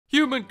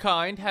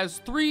Humankind has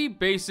three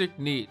basic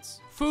needs: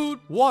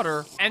 food,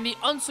 water, and the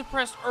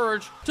unsuppressed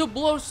urge to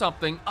blow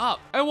something up.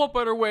 And what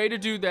better way to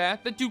do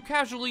that than to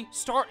casually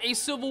start a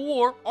civil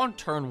war on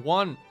turn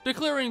 1,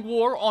 declaring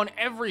war on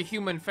every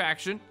human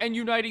faction and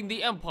uniting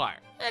the Empire.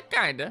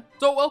 Kinda.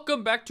 So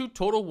welcome back to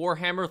Total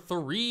Warhammer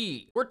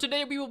 3, where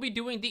today we will be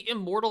doing the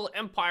Immortal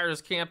Empires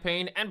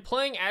campaign and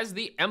playing as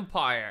the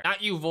Empire.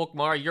 Not you,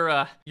 Volkmar,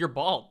 you're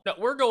bald. No,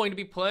 we're going to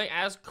be playing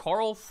as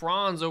Karl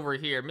Franz over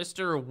here,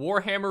 Mr.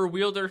 Warhammer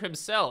wielder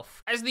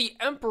himself. As the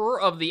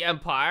Emperor of the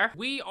Empire,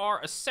 we are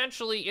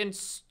essentially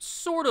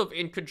sort of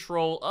in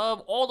control of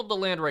all of the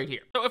land right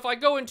here. So if I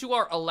go into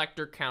our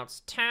Elector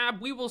Counts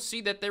tab, we will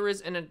see that there is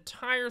an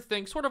entire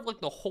thing, sort of like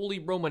the Holy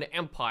Roman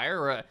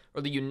Empire,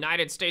 or the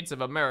United States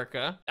of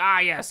America. Ah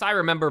yes, I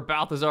remember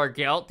Balthazar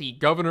Gelt, the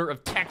governor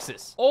of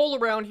Texas. All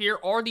around here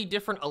are the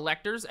different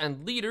electors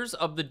and leaders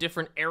of the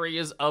different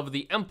areas of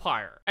the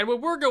Empire. And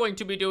what we're going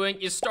to be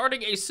doing is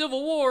starting a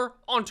civil war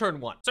on turn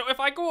 1. So if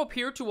I go up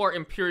here to our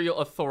Imperial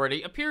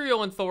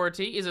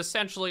Authority is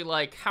essentially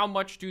like how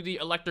much do the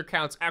elector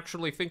counts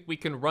actually think we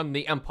can run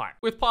the Empire.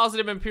 With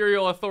positive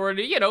Imperial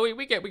Authority, you know,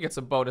 we get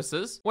some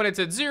bonuses. When it's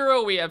at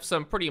 0, we have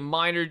some pretty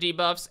minor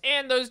debuffs,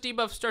 and those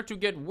debuffs start to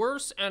get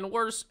worse and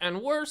worse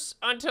and worse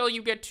until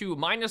you get to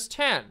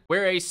 -10,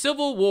 where a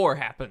civil war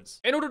happens.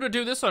 In order to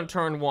do this on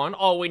turn 1,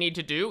 all we need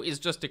to do is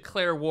just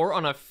declare war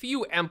on a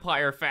few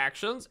Empire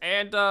factions,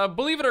 and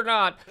believe it or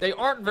not, they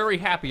aren't very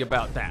happy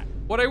about that.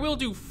 What I will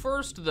do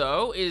first,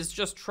 though, is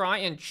just try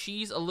and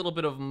cheese a little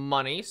bit of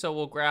money. So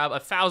we'll grab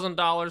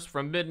 $1,000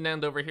 from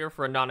Middenend over here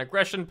for a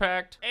non-aggression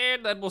pact,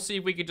 and then we'll see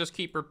if we can just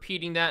keep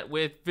repeating that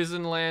with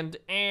Visenland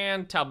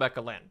and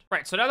Talbecca land.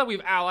 Right, so now that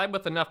we've allied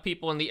with enough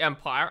people in the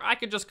Empire, I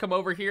can just come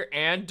over here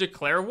and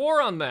declare war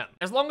on them.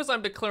 As long as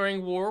I'm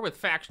declaring war with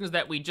factions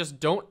that we just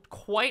don't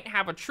quite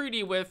have a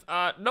treaty with,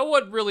 no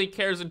one really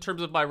cares in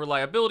terms of my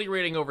reliability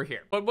rating over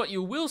here. But what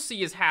you will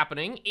see is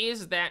happening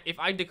is that if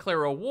I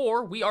declare a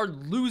war, we are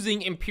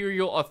losing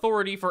Imperial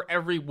Authority for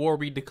every war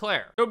we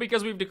declare. So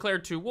because we've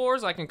declared 2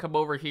 wars, I can come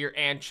over here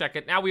and check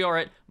it. Now we are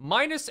at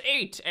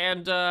 -8,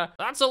 and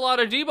that's a lot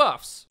of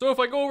debuffs. So if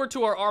I go over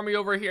to our army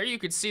over here, you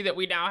can see that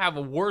we now have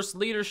a worse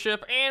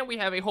leadership, and we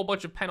have a whole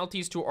bunch of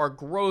penalties to our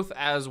growth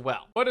as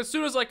well. But as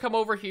soon as I come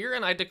over here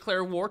and I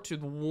declare war to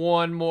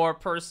one more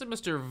person,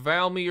 Mr.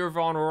 Valmir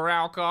von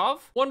Raukov,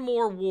 one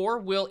more war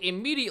will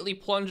immediately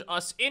plunge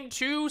us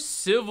into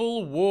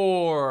civil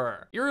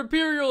war. Your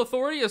Imperial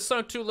Authority is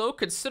sunk too low,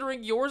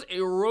 considering yours a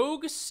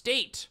rogue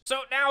state. So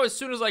now as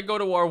soon as I go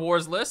to our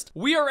wars list,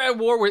 we are at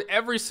war with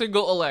every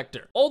single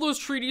elector. All those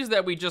treaties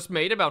that we just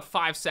made about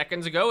 5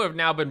 seconds ago have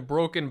now been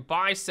broken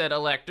by said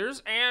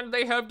electors, and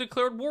they have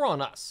declared war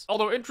on us.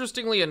 Although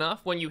interestingly enough,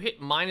 when you hit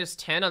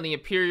 -10 on the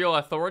Imperial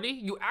Authority,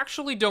 you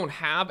actually don't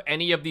have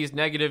any of these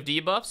negative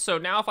debuffs. So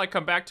now if I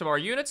come back to our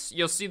units,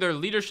 you'll see their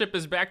leadership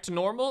is back to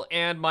normal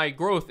and my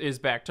growth is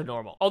back to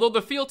normal. Although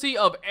the fealty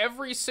of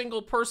every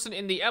single person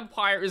in the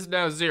Empire is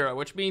now 0,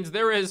 which means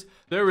there is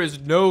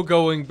no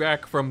going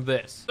back from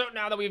this. So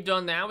now that we've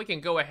done that, we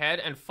can go ahead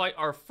and fight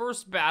our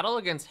first battle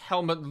against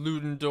Helmut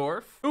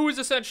Ludendorff, who is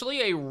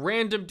essentially a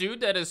random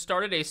dude that has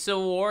started a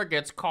civil war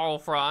against Karl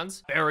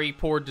Franz. Very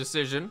poor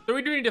decision. So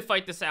we do need to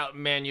fight this out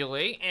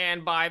manually,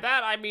 and by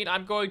that I mean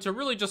I'm going to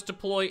really just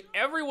deploy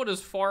everyone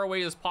as far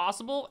away as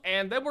possible,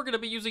 and then we're going to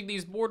be using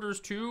these borders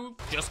to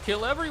just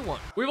kill everyone.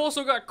 We've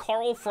also got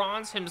Karl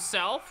Franz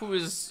himself, who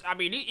is, I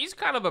mean, he's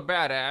kind of a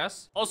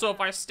badass. Also,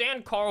 if I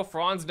stand Karl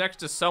Franz next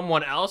to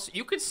someone else,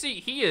 you can see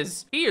he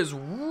is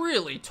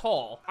really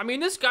tall. I mean,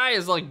 this guy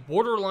is like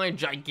borderline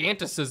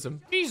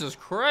giganticism. Jesus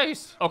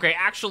Christ. Okay,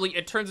 actually,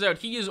 it turns out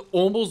he is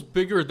almost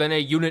bigger than a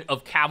unit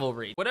of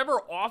cavalry.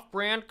 Whatever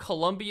off-brand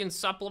Colombian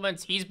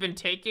supplements he's been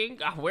taking,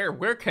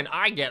 where can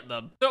I get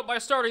them? So by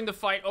starting the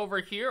fight over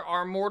here,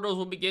 our mortals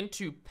will begin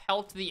to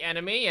pelt the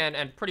enemy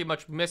and pretty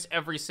much miss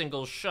every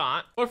single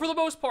shot. But for the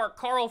most part,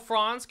 Karl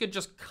Franz could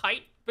just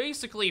kite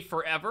basically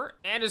forever,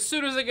 and as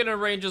soon as they get in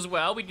range as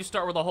well, we do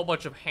start with a whole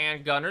bunch of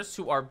handgunners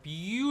who are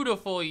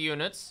beautiful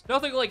units.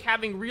 Nothing like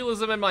having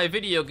realism in my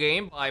video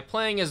game by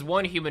playing as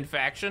one human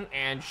faction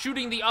and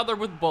shooting the other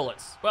with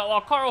bullets. Well,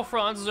 while Karl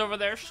Franz is over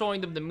there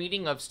showing them the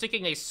meaning of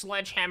sticking a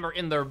sledgehammer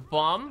in their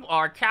bum,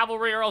 our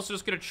cavalry are also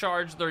just gonna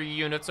charge their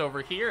units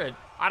over here, and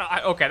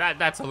okay,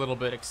 that's a little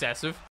bit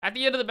excessive. At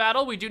the end of the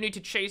battle, we do need to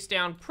chase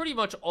down pretty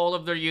much all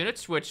of their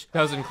units, which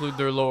does include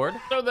their lord,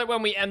 so that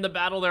when we end the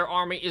battle, their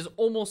army is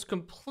almost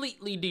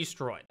completely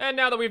destroyed. And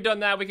now that we've done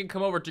that, we can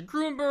come over to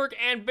Grunberg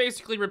and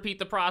basically repeat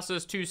the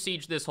process to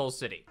siege this whole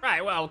city.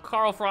 Right, well,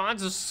 Karl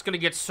Franz is gonna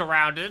get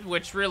surrounded,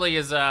 which really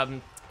is,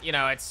 you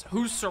know, it's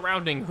who's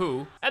surrounding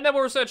who. And then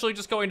we're essentially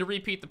just going to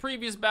repeat the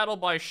previous battle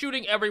by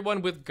shooting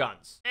everyone with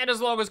guns. And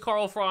as long as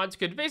Karl Franz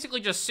could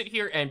basically just sit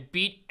here and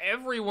beat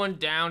everyone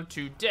down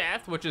to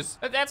death, which is,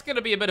 that's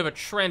gonna be a bit of a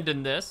trend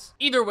in this.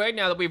 Either way,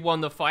 now that we've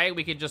won the fight,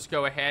 we can just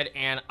go ahead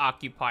and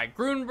occupy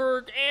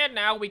Grunberg, and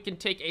now we can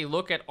take a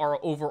look at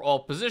our overall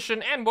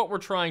position and what we're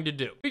trying to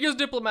do. Because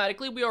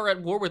diplomatically, we are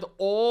at war with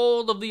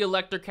all of the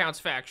Elector Count's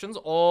factions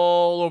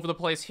all over the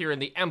place here in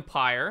the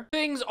Empire.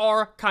 Things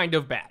are kind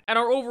of bad. And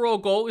our overall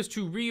goal is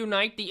to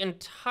reunite the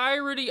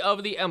entirety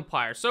of the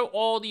Empire. So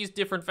all these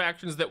different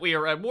factions that we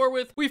are at war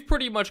with, we've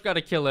pretty much got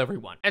to kill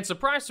everyone. And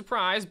surprise,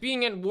 surprise,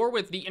 being at war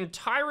with the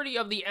entirety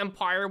of the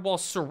Empire while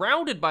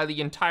surrounded by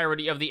the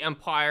entirety of the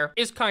Empire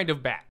is kind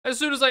of bad. As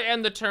soon as I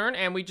end the turn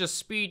and we just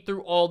speed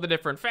through all the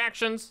different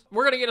factions,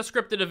 we're gonna get a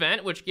scripted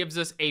event, which gives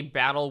us a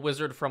battle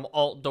wizard from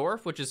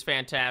Altdorf, which is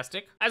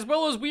fantastic. As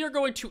well as we are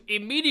going to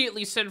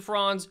immediately send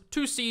Franz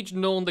to siege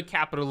Nuln, the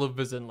capital of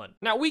Visenland.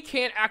 Now, we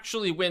can't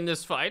actually win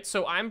this fight,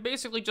 so I'm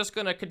basically just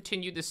gonna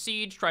continue the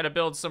siege, try to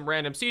build some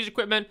random siege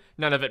equipment,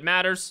 none of it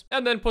matters,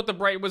 and then put the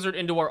Bright Wizard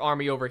into our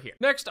army over here.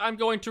 Next, I'm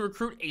going to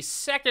recruit a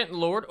second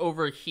lord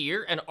over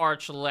here, an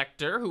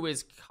Archlector, who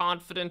is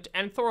confident,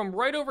 and throw him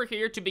right over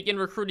here to begin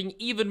recruiting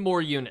even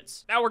more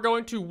units. Now we're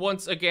going to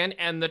once again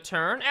end the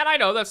turn, and I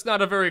know that's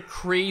not a very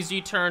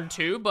crazy turn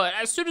 2, but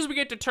as soon as we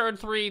get to turn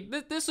 3,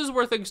 this is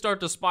where things start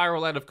to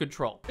spiral out of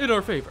control in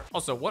our favor.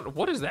 Also,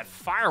 what is that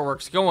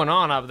fireworks going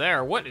on up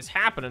there? What is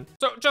happening?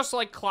 So just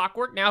like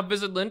clockwork, now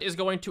Visenland is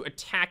going to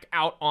attack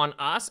out on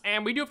us,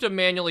 and we do have to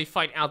manually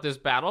fight out this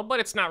battle, but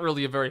it's not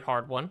really a very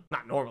hard one.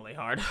 Not normally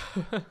hard.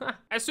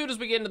 As soon as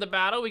we get into the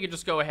battle, we can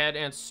just go ahead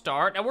and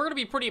start, and we're gonna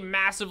be pretty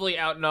massively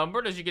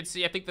outnumbered. As you can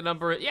see, I think the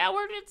number, yeah,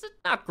 it's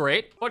not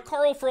great, but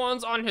Karl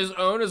Franz on his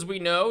own, as we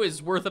know,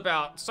 is worth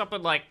about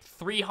something like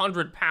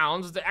 300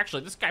 pounds.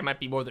 Actually, this guy might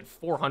be more than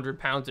 400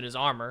 pounds in his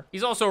armor.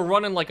 He's also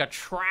running like a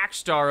track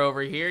star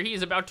over here.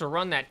 He's about to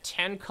run that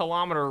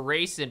 10-kilometer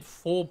race in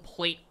full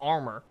plate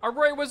armor. Our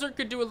Bright Wizard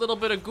could do a little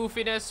bit of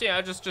goofiness,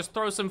 yeah, just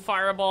throw some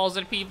fireballs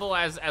at people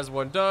as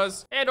one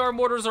does, and our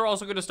mortars are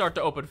also gonna start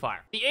to open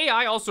fire. The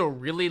AI also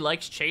really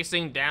likes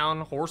chasing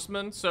down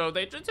horsemen, so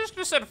they just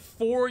sent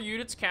 4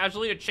 units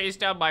casually to chase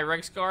down my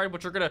Reiksguard,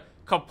 which are gonna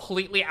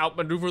completely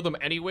outmaneuver them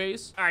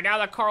anyways. All right, now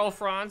that Karl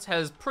Franz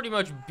has pretty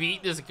much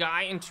beat this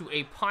guy into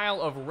a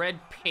pile of red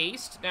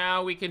paste,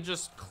 now we can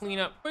just clean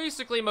up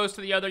basically most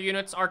of the other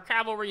units. Our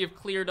cavalry have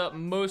cleared up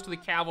most of the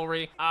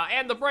cavalry,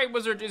 and the Bright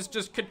Wizard is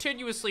just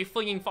continuously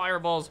flinging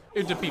fireballs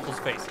into people's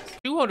faces.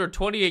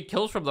 228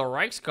 kills from the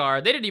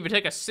Reiksguard. They didn't even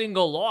take a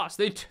single loss.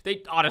 They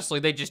honestly,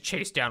 they just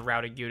chased down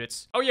routing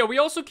units. Oh yeah, we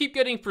also keep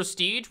getting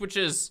prestige, which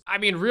is, I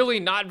mean,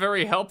 really not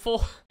very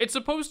helpful. It's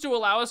supposed to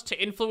allow us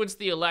to influence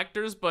the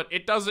electors, but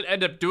it doesn't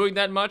end up doing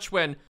that much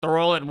when they're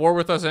all at war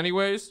with us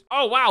anyways.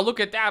 Oh wow, look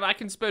at that. I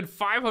can spend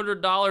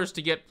 $500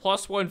 to get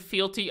 +1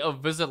 fealty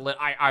of Visenland.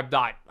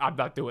 I'm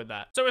not doing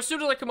that. So as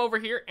soon as I come over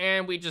here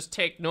and we just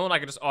take Nuln, I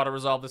can just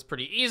auto-resolve this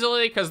pretty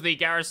easily because the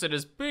garrison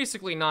is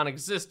basically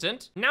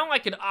non-existent. Now I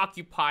can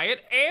occupy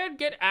it and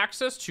get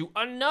access to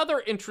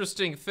another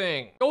interesting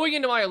thing. Going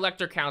into my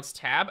Elector Counts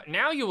tab,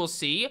 now you will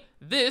see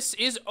this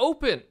is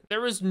open.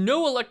 There is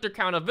no Elector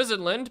Count of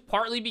Visenland,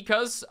 partly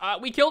because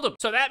we killed him.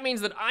 So that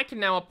means that I can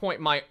now appoint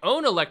my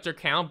own Elector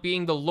Count,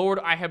 being the lord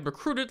I had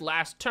recruited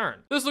last turn.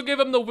 This will give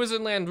him the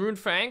Wizenland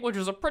Runefang, which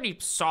is a pretty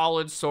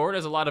solid sword,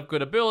 has a lot of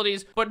good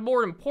abilities, but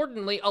more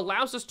importantly,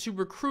 allows us to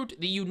recruit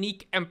the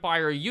unique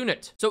Empire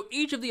unit. So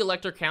each of the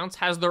Elector Counts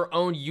has their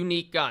own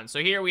unique gun. So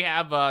here we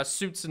have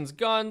Sutzen's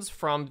guns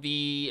from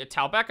the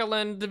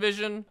Talbekaland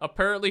division.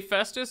 Apparently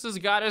Festus has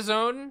got his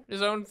own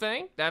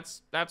thing.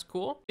 That's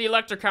cool. The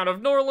Elector Count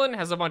of Norland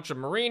has a bunch of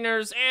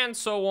Mariners, and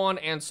so on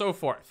and so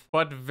forth.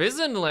 But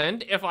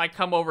Visenland, if I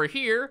come over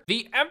here,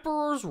 the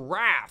Emperor's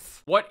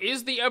Wrath. What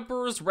is the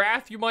Emperor's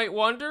Wrath, you might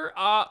wonder?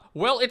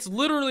 Well, it's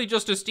literally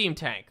just a steam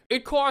tank.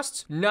 It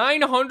costs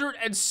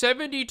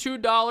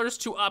 $972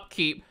 to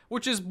upkeep,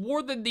 which is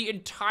more than the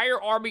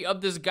entire army of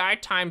this guy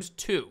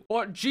 ×2.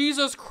 But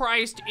Jesus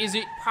Christ, is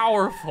it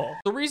powerful.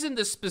 The reason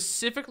this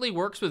specifically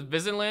works with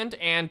Visenland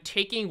and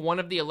taking one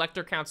of the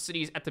Elector Count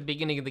cities at the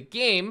beginning of the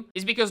game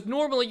is because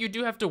normally you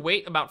do have to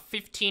wait about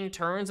 15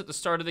 turns at the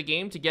start of the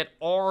game to get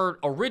our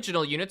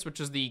original units, which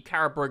is the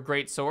Karabor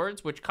Great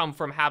Swords, which come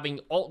from having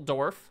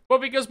Altdorf.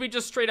 But because we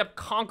just straight up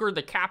conquered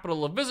the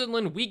capital of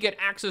Visenland, we get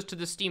access to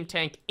the steam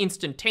tank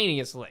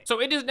instantaneously. So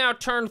it is now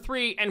turn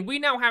 3, and we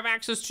now have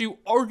access to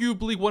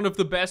arguably one of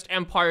the best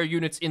Empire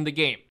units in the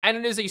game. And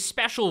it is a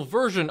special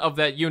version of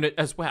that unit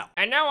as well.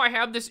 And now I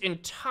have this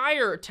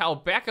entire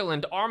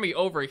Talbekaland army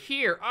over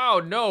here.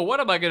 Oh no, what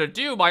am I gonna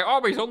do? My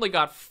army's only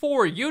got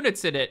 4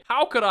 units in it.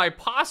 How could I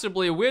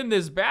possibly win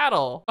this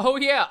battle? Oh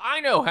yeah, I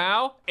know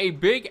how. A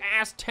big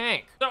ass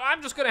tank. So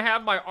I'm just gonna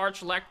have my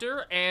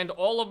Archlector and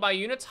all of my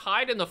units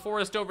hide in the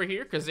forest over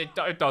here because it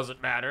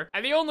doesn't matter.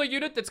 And the only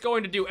unit that's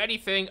going to do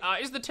anything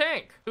is the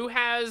tank, who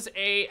has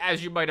a,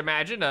 as you might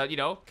imagine, you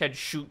know, can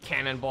shoot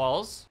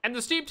cannonballs. units. And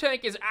the steam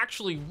tank is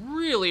actually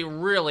really,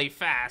 really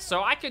fast,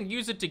 so I can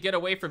use it to get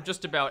away from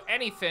just about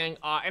anything.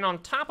 And on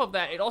top of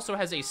that, it also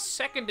has a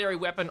secondary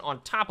weapon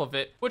on top of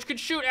it, which could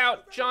shoot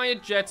out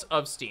giant jets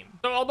of steam.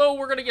 So although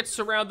we're gonna get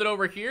surrounded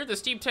over here, the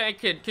steam tank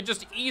could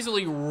just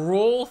easily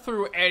roll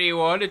through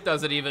anyone. It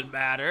doesn't even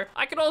matter.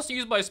 I can also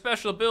use my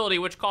special ability,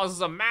 which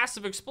causes a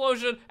massive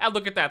explosion, and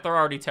look at that, they're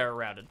already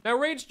terror-rounded. Now,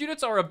 ranged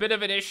units are a bit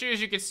of an issue.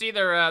 As you can see,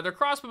 their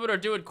crossbowmen are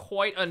doing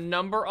quite a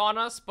number on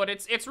us, but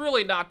it's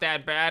really not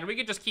that bad. We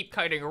can just keep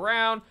kiting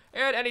around,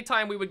 and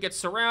anytime we would get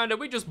surrounded,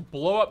 we just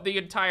blow up the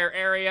entire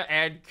area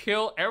and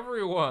kill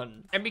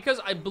everyone. And because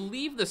I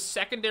believe the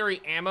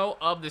secondary ammo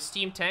of the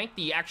steam tank,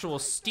 the actual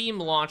steam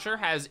launcher,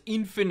 has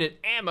infinite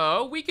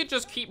ammo, we could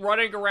just keep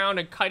running around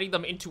and kiting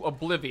them into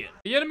oblivion.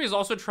 The enemy is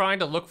also trying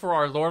to look for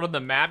our lord on the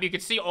map. You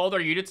can see all their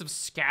units have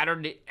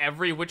scattered in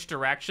every which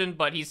direction,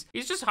 but he's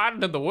just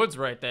hiding in the woods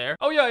right there.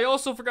 Oh yeah, I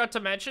also forgot to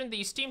mention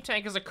the steam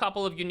tank has a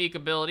couple of unique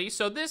abilities.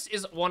 So this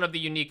is one of the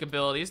unique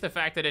abilities, the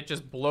fact that it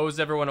just blows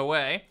everyone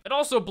away. It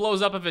also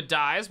blows up if it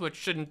dies, which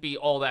shouldn't be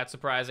all that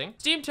surprising.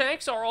 Steam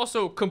tanks are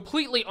also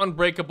completely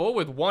unbreakable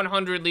with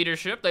 100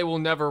 leadership. They will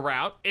never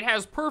rout. It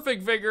has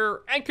perfect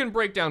vigor and can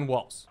break down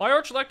walls. My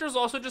Archlector's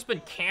also just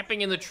been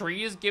camping in the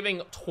trees,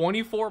 giving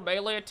 24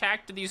 melee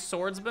attack to these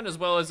swordsmen, as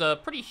well as a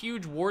pretty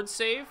huge ward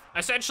save,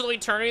 essentially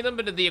turning them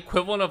into the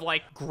equivalent of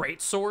like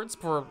great swords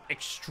for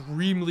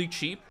extremely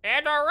cheap.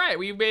 And all right,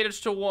 we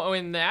managed to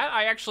win that.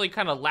 I actually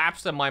kind of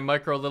lapsed on my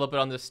micro a little bit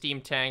on the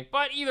steam tank,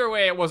 but either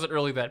way, it wasn't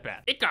really that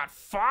bad. It got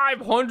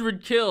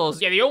 500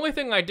 kills. Yeah, the only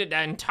thing I did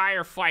that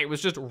entire fight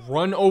was just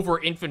run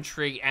over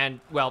infantry and,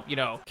 well, you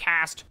know,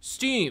 cast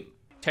steam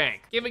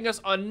tank, giving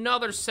us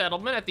another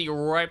settlement at the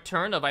ripe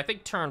turn of, I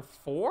think, turn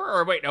 4?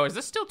 Or wait, no, is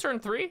this still turn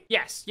 3?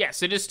 Yes,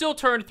 it is still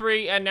turn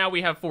 3, and now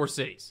we have 4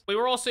 cities. We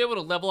were also able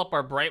to level up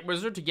our Bright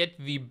Wizard to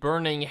get the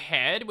Burning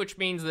Head, which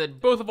means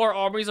that both of our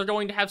armies are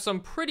going to have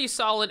some pretty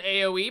solid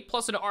AoE,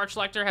 plus an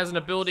Archlector has an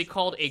ability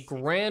called a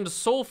Grand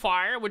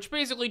Soulfire, which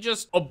basically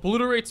just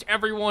obliterates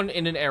everyone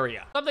in an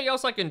area. Something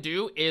else I can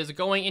do is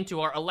going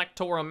into our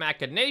Electoral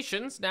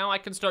Machinations. Now I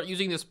can start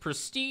using this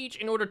Prestige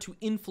in order to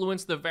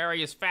influence the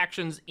various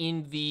factions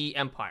in the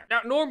Empire. Now,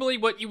 normally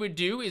what you would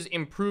do is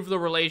improve the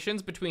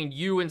relations between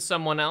you and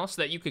someone else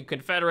so that you can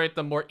confederate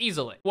them more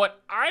easily.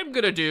 What I'm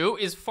gonna do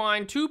is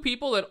find 2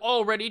 people that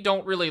already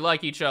don't really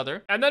like each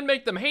other and then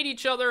make them hate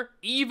each other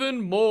even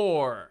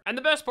more. And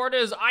the best part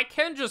is I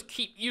can just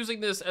keep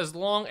using this as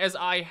long as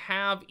I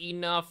have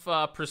enough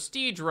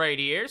prestige right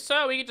here.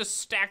 So we can just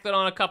stack that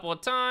on a couple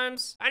of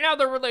times. And now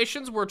the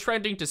relations were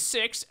trending to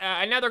 6,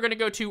 and now they're gonna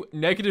go to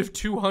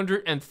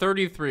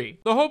 -233.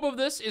 The hope of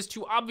this is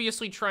to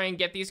obviously try and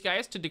get these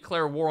guys to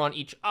declare war on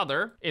each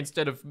other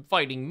instead of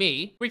fighting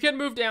me. We can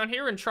move down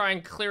here and try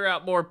and clear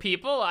out more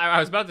people. I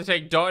was about to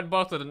take Dawn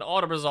Buff with an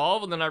auto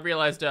resolve, and then I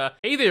realized,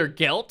 hey there,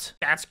 Gelt.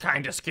 That's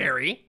kind of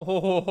scary.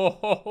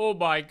 Oh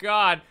my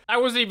god. I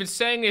wasn't even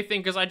saying anything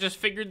because I just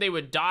figured they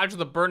would dodge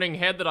the Burning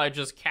Head that I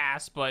just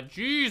cast, but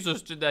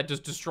Jesus, did that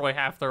just destroy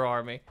half their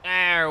army.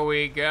 There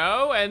we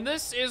go, and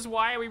this is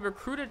why we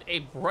recruited a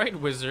Bright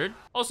Wizard.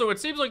 Also, it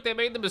seems like they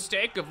made the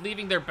mistake of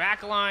leaving their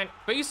backline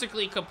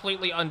basically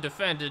completely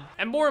undefended,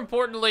 and more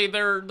importantly,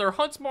 their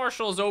Hunts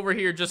Marshals over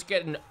here just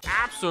getting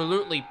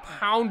absolutely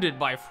pounded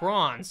by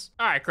Franz.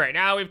 All right, great.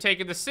 Now we've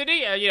taken the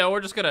city. You know,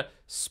 we're just gonna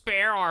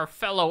spare our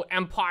fellow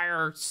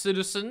Empire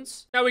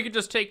citizens. Now we can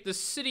just take the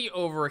city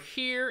over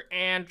here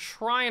and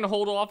try and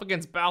hold off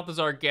against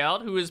Balthazar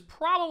Geld, who is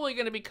probably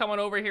going to be coming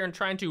over here and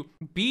trying to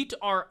beat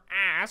our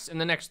ass in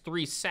the next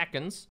 3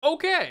 seconds.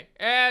 Okay,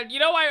 and you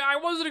know, I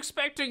wasn't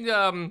expecting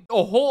a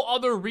whole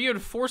other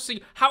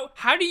reinforcing.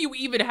 How do you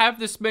even have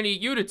this many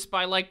units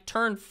by like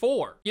turn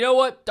 4? You know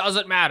what?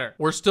 Doesn't matter.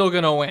 We're still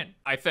gonna win,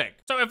 I think.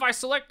 So if I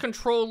select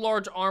control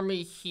large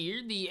army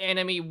here, the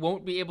enemy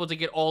won't be able to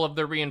get all of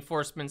their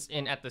reinforcements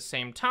in at the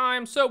same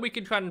time, so we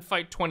can try and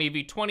fight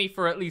 20v20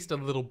 for at least a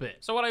little bit.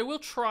 So what I will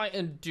try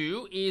and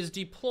do is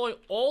deploy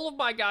all of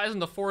my guys in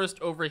the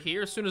forest over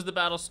here. As soon as the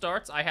battle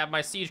starts, I have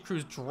my siege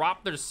crews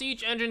drop their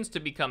siege engines to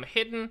become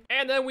hidden,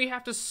 and then we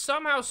have to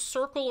somehow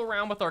circle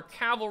around with our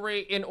cavalry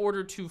in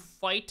order to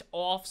fight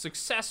off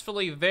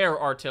successfully their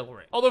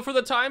artillery. Although for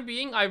the time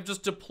being, I've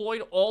just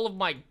deployed all of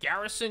my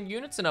garrison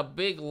units in a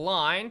big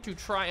line to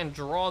try and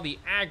draw the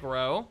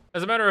aggro.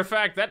 As a matter of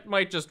fact, that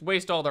might just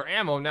waste all their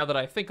ammo now that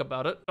I think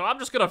about it. So I'm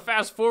just gonna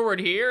fast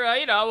forward here.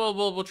 You know,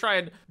 we'll try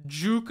and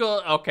juke.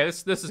 Okay,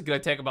 this is gonna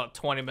take about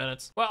 20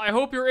 minutes. Well, I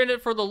hope you're in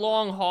it for the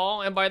long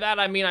haul, and by that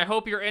I mean I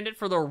hope you're in it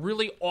for the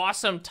really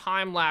awesome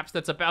time lapse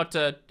that's about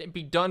to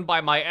be done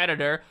by my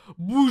editor.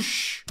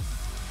 Whoosh!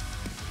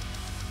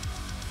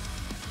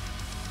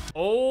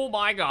 Oh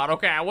my god,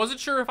 okay, I wasn't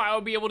sure if I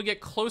would be able to get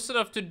close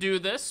enough to do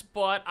this,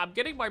 but I'm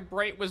getting my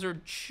Bright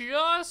Wizard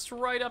just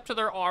right up to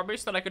their army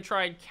so that I could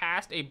try and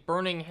cast a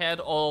Burning Head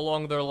all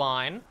along their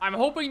line. I'm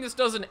hoping this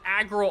doesn't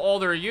aggro all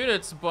their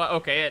units, but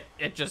okay,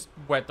 it just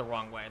went the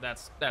wrong way.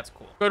 That's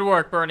cool. Good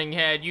work, Burning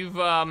Head. You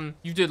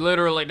did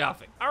literally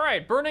nothing. All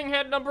right, Burning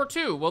Head number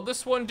 2. Will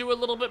this one do a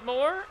little bit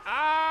more?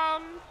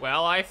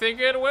 Well, I think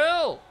it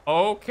will.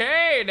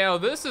 Okay, now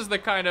this is the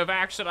kind of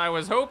action I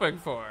was hoping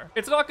for.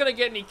 It's not gonna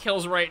get any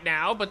kills right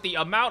now, but the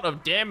amount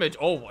of damage,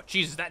 oh,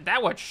 Jesus,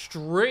 that went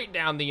straight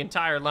down the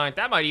entire line.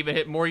 That might even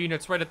hit more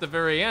units right at the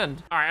very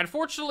end. All right,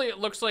 unfortunately, it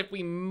looks like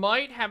we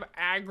might have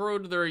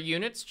aggroed their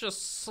units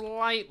just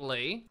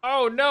slightly.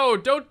 Oh no,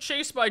 don't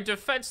chase my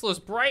defenseless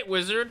Bright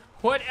Wizard.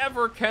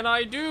 Whatever can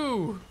I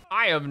do?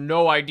 I have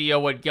no idea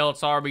what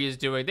Gelt's army is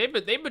doing. They've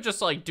been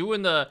just like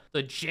doing the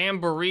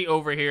jamboree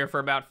over here for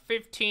about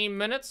 15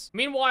 minutes.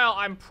 Meanwhile,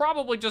 I'm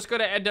probably just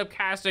gonna end up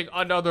casting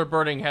another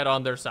Burning Head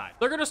on their side.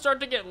 They're gonna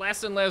start to get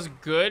less and less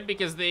good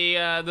because the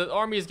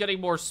army is getting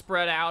more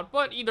spread out,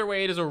 but either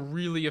way, it is a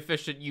really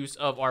efficient use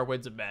of our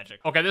Winds of Magic.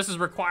 Okay, this has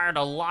required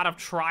a lot of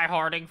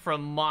try-harding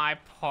from my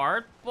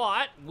part,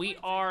 but we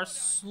are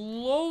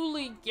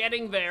slowly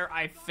getting there,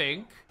 I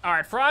think. All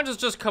right, Franz is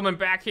just coming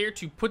back here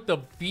to put the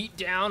beat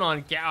down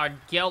on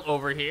Gelt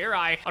over here.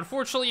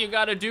 Unfortunately, you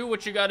gotta do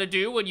what you gotta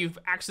do when you've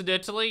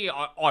accidentally,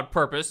 on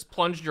purpose,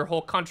 plunged your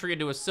whole country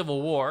into a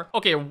civil war.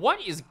 Okay, what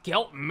is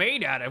Gelt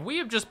made out of? We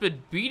have just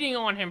been beating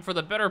on him for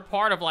the better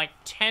part of like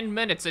 10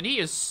 minutes, and he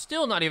is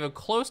still not even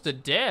close to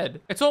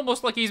dead. It's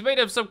almost like he's made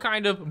of some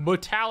kind of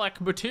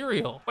metallic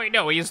material. Wait,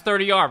 no, he has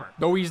 30 armor.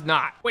 No, he's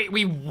not. Wait,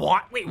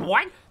 what?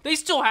 They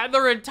still had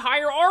their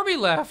entire army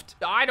left.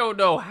 I don't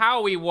know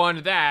how we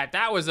won that.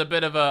 That was a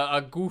bit of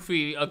a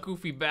goofy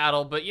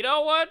battle, but you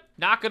know what?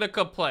 Not gonna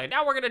complain.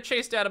 Now we're gonna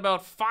chase down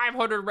about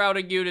 500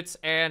 routing units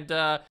and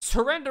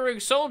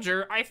surrendering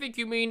soldier. I think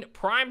you mean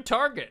prime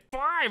target.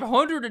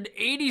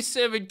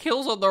 587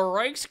 kills on the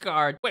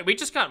Reichsguard. Wait, we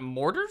just got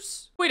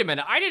mortars? Wait a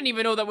minute, I didn't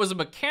even know that was a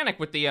mechanic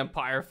with the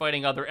Empire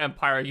fighting other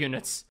Empire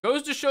units.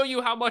 Goes to show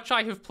you how much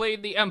I have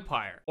played the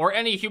Empire, or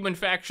any human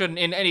faction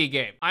in any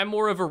game. I'm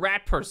more of a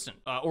rat person,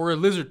 or a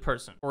lizard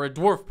person, or a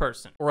dwarf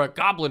person, or a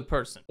goblin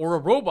person, or a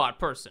robot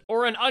person,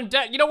 or an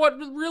undead. You know what,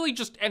 really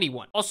just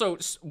anyone. Also,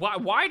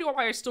 why do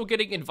I still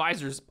getting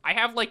advisors? I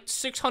have like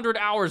 600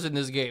 hours in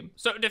this game.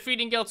 So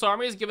defeating Gelt's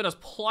army has given us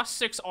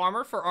 +6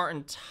 armor for our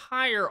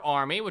entire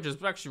army, which is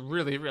actually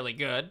really, really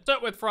good. So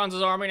with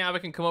Franz's army, now we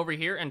can come over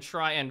here and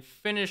try and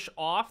finish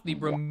off the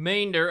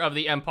remainder of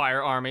the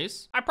Empire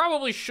armies. I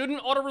probably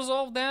shouldn't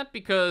auto-resolve that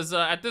because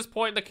at this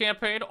point in the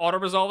campaign,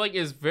 auto-resolving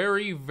is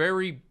very,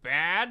 very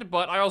bad,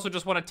 but I also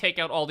just want to take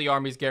out all the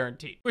armies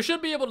guaranteed. We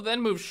should be able to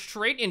then move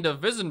straight into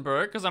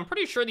Wissenburg because I'm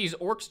pretty sure these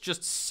orcs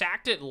just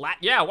sacked it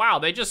yeah, wow,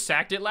 they just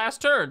sacked it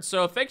last turn,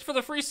 so thanks for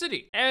the free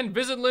city. And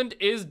Wissenland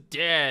is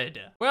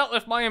dead. Well,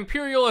 if my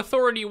Imperial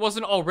authority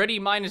wasn't already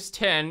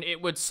 -10,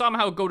 it would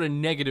somehow go to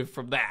negative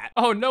from that.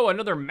 Oh no,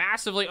 another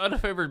massively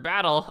unfavored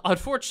battle.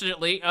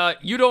 Unfortunately,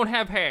 you don't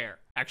have hair.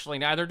 Actually,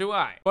 neither do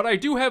I. But I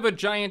do have a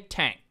giant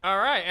tank. All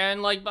right,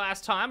 and like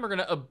last time, we're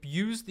gonna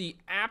abuse the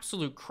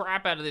absolute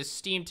crap out of this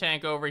steam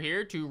tank over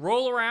here to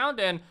roll around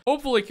and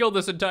hopefully kill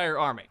this entire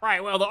army. All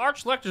right, well, the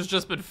Archlector's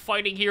just been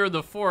fighting here in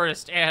the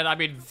forest, and I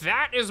mean,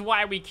 that is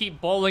why we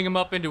keep bowling him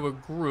up into a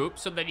group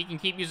so that he can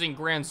keep using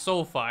Grand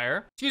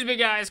Soulfire. Excuse me,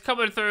 guys,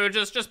 coming through.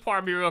 Just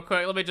pardon me real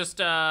quick. Let me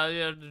just,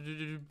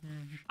 I'm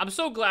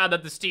so glad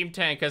that the steam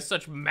tank has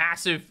such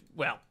massive,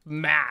 well,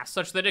 mass,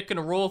 such that it can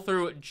roll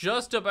through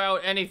just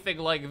about anything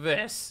like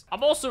this.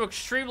 I'm also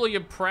extremely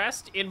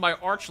impressed in my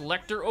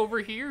Archlector over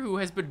here, who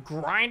has been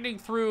grinding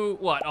through,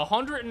 what,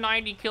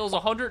 190 kills,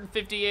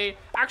 158.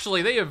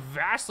 Actually, they have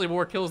vastly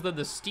more kills than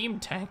the steam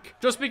tank,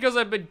 just because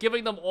I've been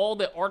giving them all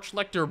the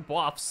Archlector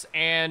buffs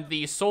and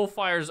the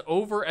Soulfires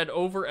over and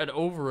over and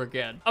over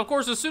again. Of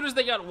course, as soon as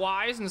they got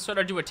wise and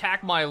started to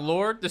attack my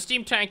lord, the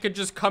steam tank could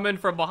just come in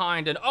from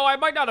behind and, oh, I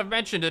might not have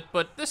mentioned it,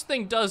 but this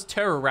thing does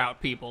terror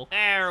route people.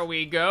 There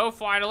we go.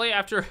 Finally,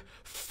 after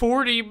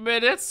 40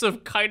 minutes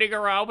of kiting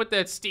around with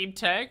that steam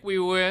tank, we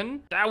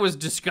win. That was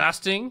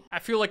disgusting. I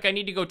feel like I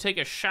need to go take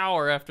a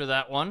shower after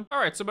that one. All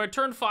right, so by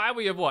turn 5,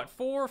 we have what?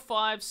 4,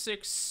 5,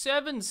 6,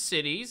 7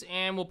 cities,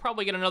 and we'll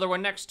probably get another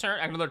one next turn,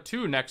 another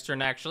 2 next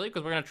turn, actually,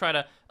 because we're gonna try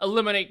to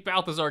eliminate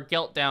Balthazar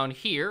Gelt down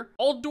here.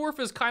 Altdorf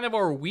is kind of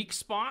our weak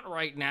spot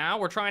right now.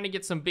 We're trying to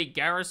get some big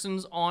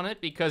garrisons on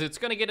it because it's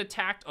gonna get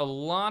attacked a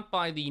lot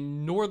by the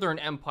Northern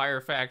Empire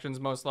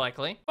factions, most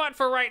likely. But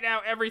for right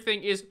now,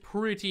 everything is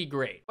pretty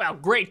great. Well,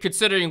 great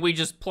considering we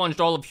just plunged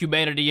all of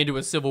humanity into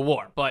a civil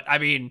war. But, I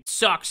mean,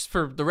 sucks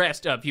for the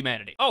rest of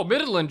humanity. Oh,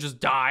 Midland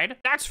just died.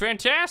 That's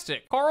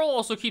fantastic. Carl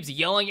also keeps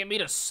yelling at me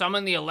to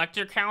summon the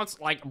Elector Counts.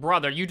 Like,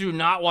 brother, you do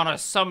not want to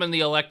summon the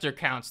Elector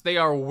Counts. They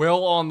are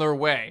well on their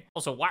way.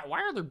 Also,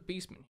 why are there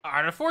beastmen? All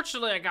right,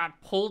 unfortunately, I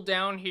got pulled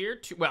down here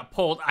to,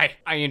 well,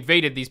 I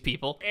invaded these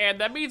people. And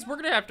that means we're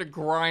gonna have to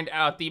grind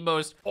out the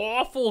most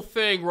awful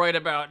thing right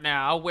about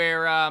now,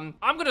 where I'm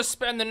gonna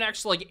spend the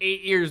next, like,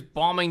 8 years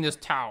bombing this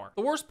tower.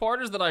 The worst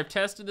part is that I've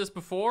tested this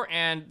before,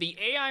 and the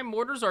AI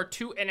mortars are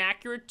too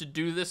inaccurate to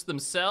do this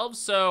themselves,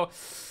 so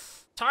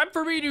Time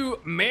for me to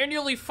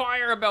manually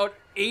fire about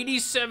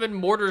 87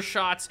 mortar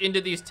shots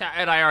into these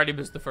and I already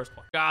missed the first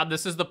one. God,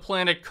 this is the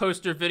Planet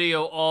Coaster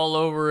video all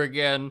over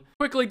again.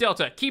 Quickly,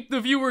 Delta, keep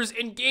the viewers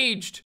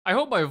engaged. I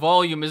hope my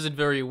volume isn't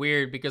very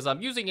weird because I'm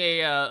using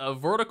a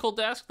vertical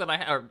desk that I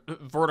have,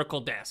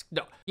 vertical desk.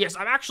 No, yes,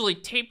 I'm actually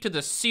taped to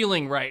the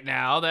ceiling right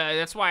now.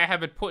 That's why I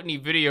haven't put any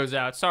videos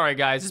out. Sorry,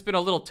 guys, it's been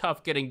a little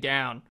tough getting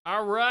down.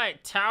 All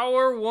right,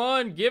 Tower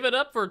 1, give it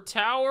up for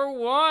Tower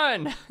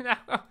 1.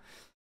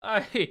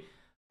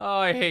 Oh,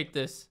 I hate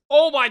this.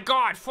 Oh my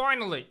God,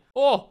 finally.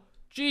 Oh,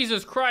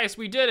 Jesus Christ,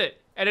 we did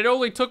it. And it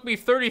only took me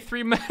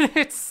 33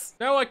 minutes.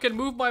 Now I can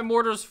move my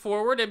mortars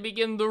forward and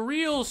begin the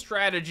real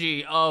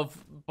strategy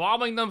of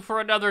bombing them for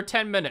another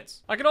 10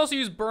 minutes. I can also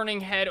use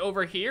Burning Head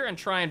over here and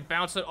try and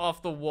bounce it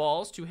off the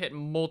walls to hit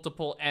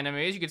multiple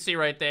enemies. You can see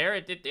right there,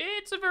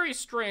 it's a very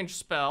strange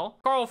spell.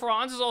 Karl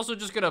Franz is also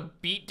just gonna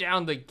beat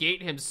down the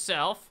gate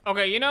himself.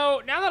 Okay, you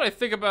know, now that I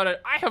think about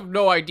it, I have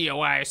no idea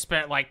why I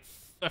spent like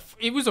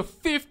it was a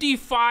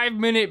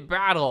 55-minute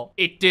battle.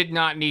 It did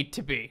not need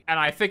to be. And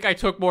I think I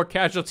took more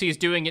casualties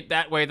doing it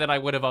that way than I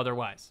would have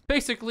otherwise.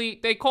 Basically,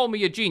 they call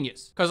me a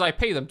genius because I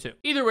pay them to.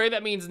 Either way,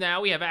 that means now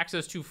we have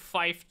access to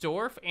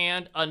Fiefdorf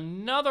and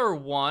another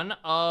one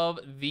of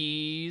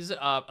these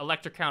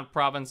Electrocount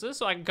provinces.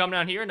 So I can come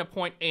down here and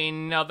appoint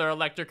another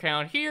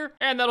Electrocount here.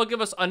 And that'll give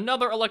us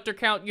another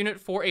Electrocount unit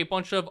for a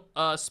bunch of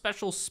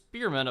special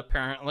spearmen,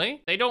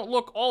 apparently. They don't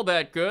look all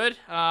that good.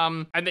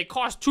 And they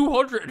cost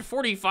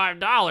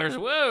 $245.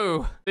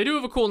 Whoa. They do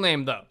have a cool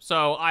name though.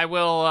 So I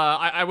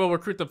will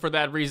recruit them for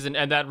that reason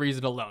and that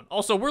reason alone.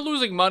 Also, we're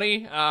losing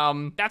money.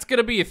 That's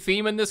gonna be a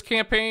theme in this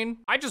campaign.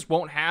 I just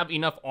won't have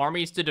enough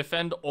armies to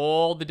defend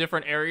all the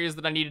different areas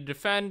that I need to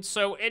defend.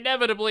 So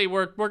inevitably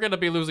we're gonna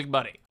be losing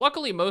money.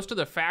 Luckily, most of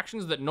the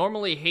factions that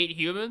normally hate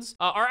humans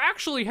are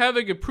actually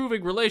having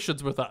improving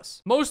relations with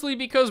us. Mostly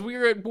because we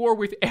are at war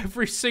with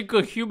every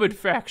single human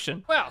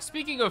faction. Well,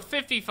 speaking of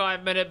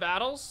 55-minute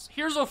battles,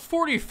 here's a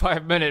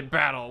 45-minute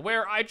battle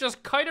where I just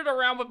kited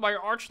around with my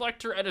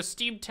Archlector and a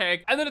steam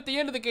tank, and then at the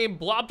end of the game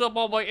blobbed up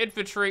all my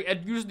infantry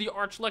and used the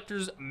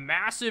Archlector's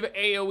massive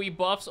AoE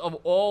buffs of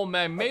all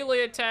my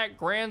melee attack,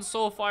 grand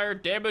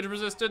soulfire, damage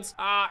resistance,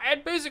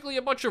 and basically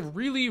a bunch of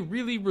really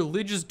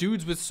religious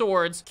dudes with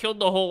swords killed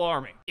the whole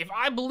army. If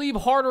I believe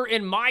harder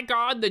in my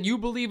god than you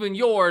believe in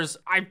yours,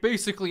 I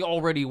basically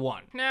already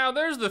won. Now,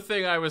 there's the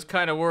thing I was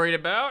kind of worried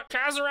about.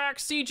 Kazarak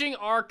sieging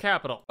our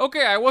capital.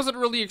 Okay, I wasn't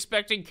really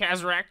expecting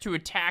Kazarak to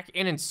attack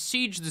in and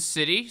siege the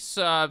city,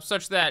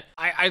 such that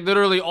I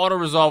literally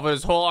auto-resolve and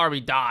his whole army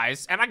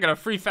dies, and I got a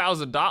free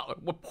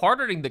 $1,000. We're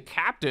pardoning the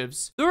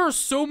captives. There are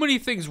so many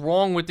things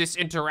wrong with this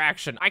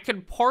interaction. I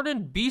can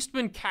pardon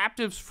Beastman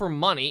captives for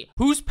money.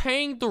 Who's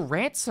paying the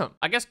ransom?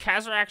 I guess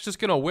Kazarak's just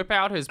gonna whip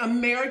out his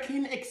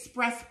American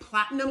Express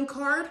Platinum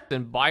card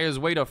and buy his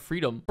way to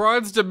freedom.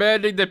 Franz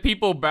demanding that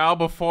people bow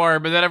before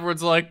him, and then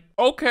everyone's like,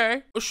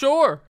 okay,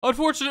 sure.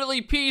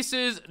 Unfortunately, peace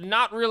is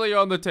not really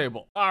on the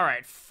table. All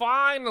right,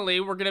 finally,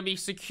 we're gonna be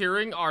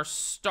securing our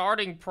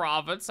starting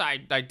province. I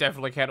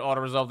definitely can't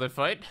auto-resolve that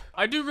fight.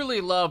 I do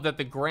really love that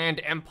the Grand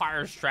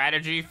Empire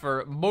strategy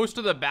for most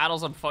of the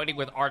battles I'm fighting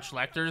with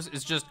Archlectors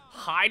is just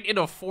hide in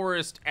a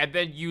forest and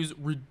then use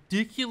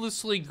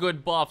ridiculously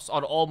good buffs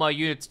on all my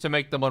units to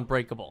make them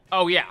unbreakable.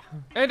 Oh yeah,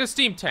 and a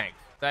steam tank.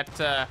 That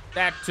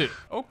too.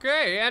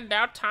 Okay, and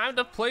now time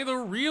to play the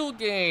real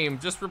game.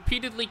 Just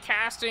repeatedly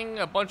casting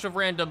a bunch of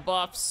random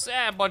buffs,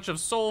 a bunch of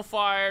soul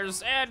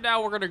fires, and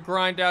now we're gonna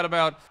grind out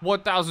about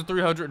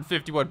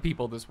 1,351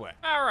 people this way.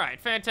 All right,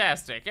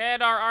 fantastic.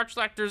 And our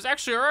Archlectors,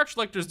 actually our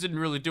Archlectors didn't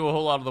really do a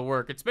whole lot of the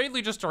work. It's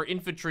mainly just our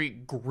infantry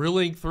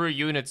grilling through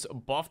units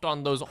buffed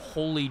on those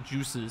holy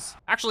juices.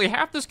 Actually,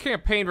 half this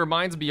campaign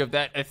reminds me of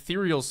that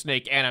ethereal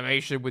snake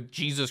animation with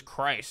Jesus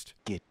Christ.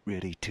 Get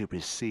ready to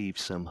receive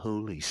some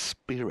Holy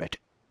Spirit.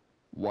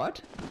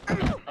 What?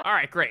 All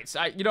right, great.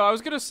 So I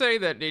was gonna say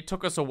that it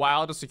took us a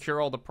while to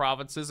secure all the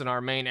provinces in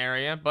our main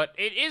area, but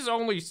it is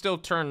only still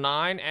turn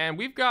 9, and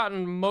we've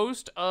gotten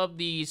most of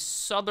the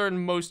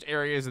southernmost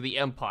areas of the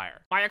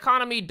empire. My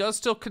economy does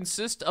still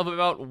consist of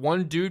about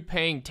one dude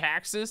paying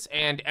taxes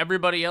and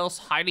everybody else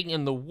hiding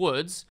in the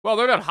woods. Well,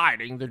 they're not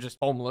hiding, they're just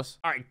homeless.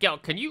 All right,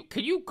 Gelt, can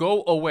you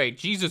go away?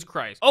 Jesus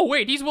Christ. Oh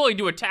wait, he's willing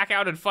to attack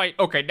out and fight.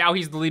 Okay, now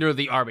he's the leader of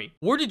the army.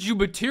 Where did you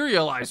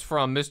materialize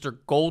from, Mr.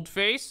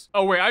 Goldface?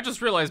 Oh wait, I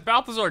just realized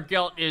Balthazar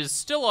Gelt is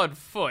still on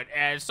foot,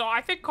 and so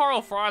I think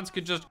Karl Franz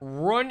could just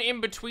run in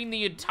between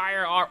the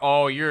entire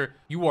Oh,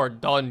 you are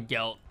done,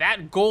 Gelt.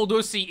 That gold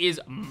ussy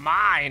is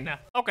mine.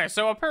 Okay,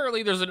 so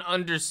apparently there's an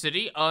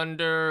undercity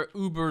under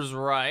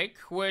Ubersreich,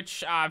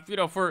 which,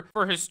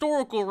 for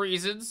historical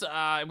reasons,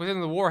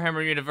 within the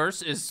Warhammer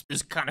universe is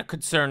kind of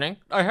concerning.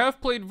 I have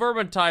played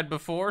Vermintide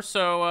before,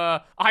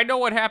 so I know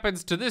what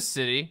happens to this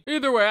city.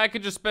 Either way, I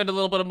could just spend a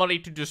little bit of money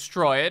to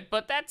destroy it,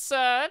 but that's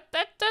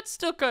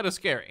still kind of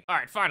scary. All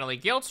right, finally,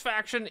 Guild's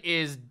faction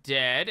is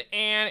dead,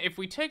 and if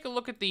we take a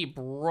look at the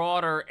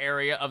broader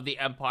area of the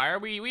Empire,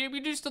 we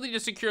do still need to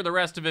secure the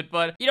rest of it,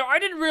 but, you know, I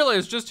didn't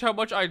realize just how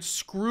much I'd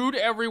screwed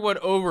everyone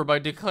over by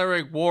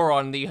declaring war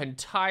on the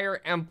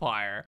entire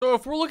Empire. So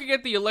if we're looking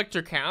at the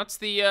elector counts,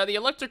 the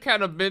elector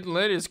count of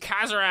Midland is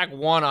Kazarak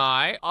One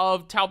Eye,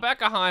 of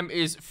Talbekaheim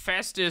is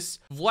Festus,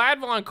 Vlad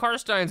von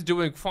Karstein's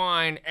doing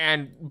fine,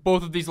 and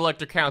both of these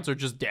elector counts are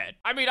just dead.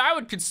 I mean, I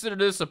would consider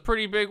this a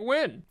pretty big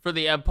win for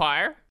the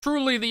Empire.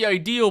 Truly the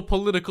ideal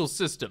political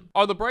system.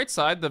 On the bright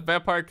side, the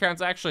vampire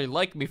counts actually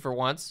like me for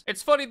once.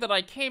 It's funny that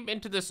I came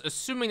into this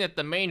assuming that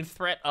the main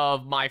threat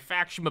of my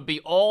faction would be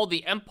all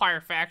the Empire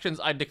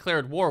factions I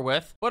declared war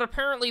with, but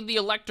apparently the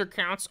elector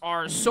counts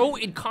are so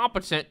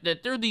incompetent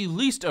that they're the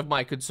least of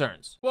my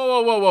concerns.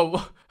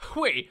 Whoa,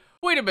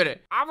 wait a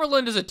minute.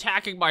 Averland is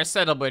attacking my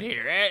settlement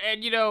here,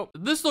 and you know,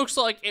 this looks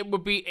like it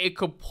would be a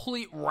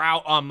complete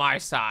rout on my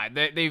side.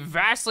 They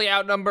vastly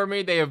outnumber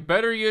me, they have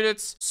better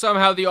units.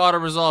 Somehow the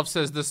auto-resolve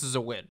says this is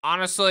a win.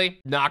 Honestly,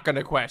 not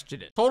gonna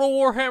question it. Total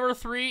Warhammer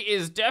 3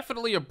 is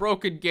definitely a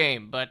broken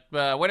game, but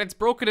when it's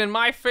broken in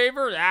my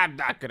favor, I'm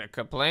not gonna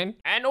complain.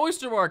 And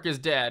Oystermark is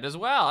dead as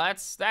well,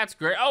 that's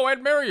great. Oh,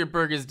 and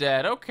Marienburg is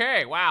dead,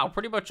 okay, wow.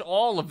 Pretty much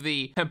all of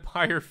the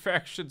Empire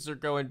factions are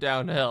going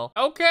downhill.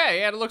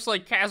 Okay, and it looks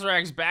like Kazarak's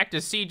back to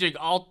sieging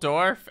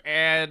Altdorf,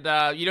 and,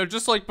 you know,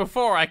 just like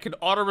before, I can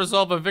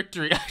auto-resolve a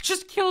victory. I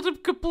just killed him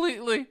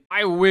completely.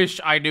 I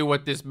wish I knew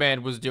what this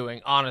man was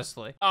doing,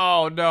 honestly.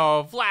 Oh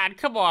no, Vlad,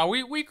 come on.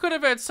 We could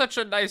have had such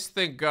a nice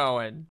thing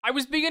going. I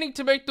was beginning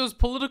to make those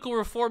political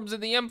reforms in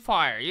the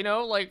Empire, you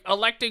know, like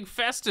electing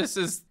Festus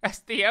as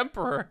the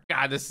Emperor.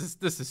 God, this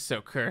is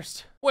so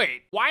cursed.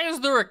 Wait, why is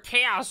there a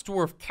Chaos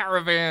Dwarf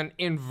caravan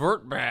in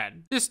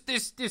Vertbrad? This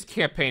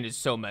campaign is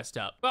so messed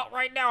up. Well,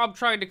 right now I'm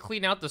trying to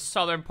clean out the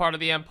southern part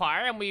of the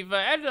Empire, and we've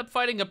ended up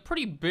fighting a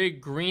pretty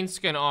big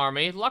greenskin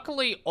army.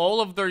 Luckily,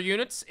 all of their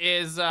units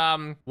is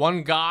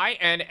one guy,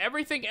 and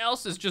everything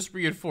else is just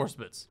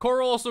reinforcements.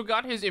 Cora also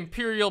got his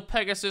Imperial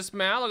Pegasus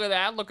mount. Look at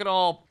that, look at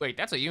all, wait,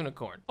 that's a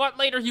unicorn. But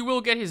later he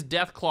will get his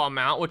Deathclaw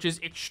mount, which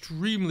is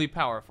extremely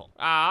powerful.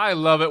 I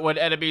love it when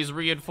enemies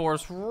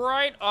reinforce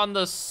right on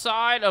the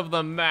side of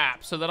the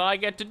map so that I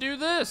get to do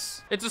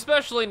this. It's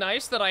especially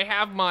nice that I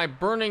have my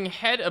Burning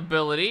Head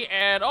ability,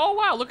 and oh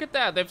wow, look at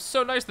that. They're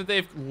so nice that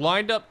they've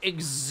lined up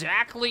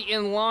exactly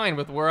in line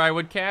with where I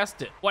would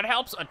cast it. What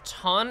helps a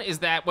ton is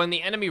that when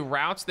the enemy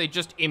routs, they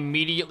just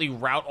immediately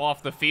rout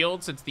off the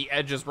field since the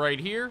edge is right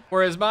here,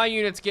 whereas my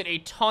units get a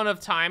ton of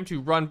time to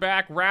run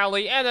back,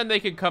 rally, and then they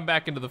can come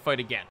back into the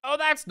fight again. Oh,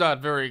 that's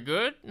not very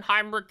good.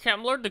 Heinrich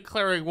Kemmler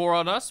declaring war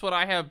on us when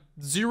I have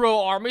 0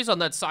 armies on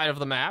that side of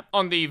the map.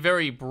 On the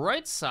very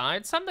bright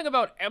side, something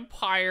about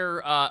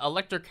Empire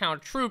elector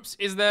count troops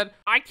is that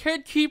I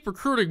could keep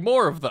recruiting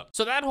more of them.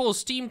 So that whole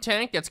steam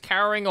tank that's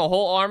carrying a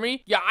whole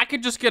army, yeah, I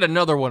could just get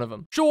another one of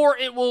them. Sure,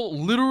 it will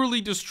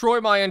literally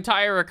destroy my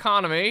entire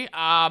economy.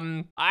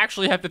 I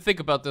actually have to think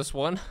about this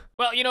one.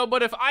 Well, you know,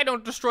 but if I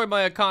don't destroy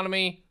my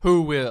economy,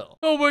 who will?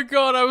 Oh my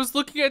god, I was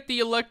looking at the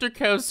elector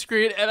count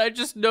screen and I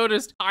just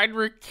noticed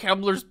Heinrich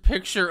Kemmler's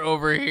picture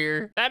over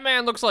here. That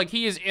man looks like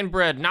he is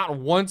inbred not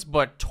once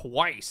but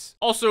twice.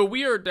 Also,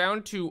 we are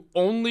down to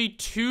only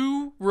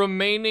 2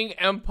 remaining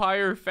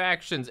Empire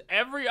factions.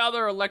 Every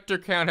other elector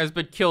count has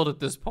been killed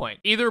at this point,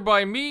 either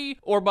by me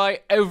or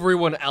by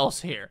everyone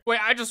else here. Wait,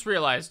 I just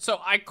realized. So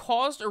I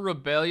caused a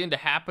rebellion to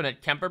happen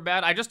at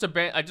Kemperbad. I just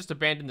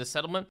abandoned the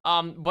settlement.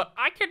 But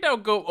I can now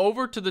go over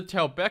to the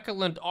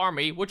Talbekaland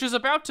army, which is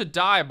about to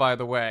die, by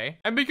the way.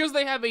 And because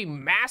they have a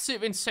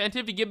massive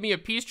incentive to give me a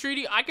peace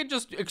treaty, I could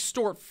just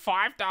extort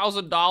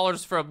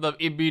 $5,000 from them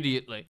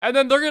immediately. And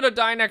then they're gonna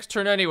die next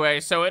turn anyway,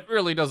 so it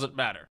really doesn't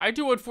matter. I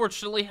do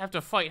unfortunately have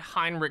to fight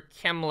Heinrich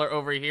Kemmler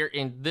over here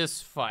in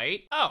this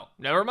fight. Oh,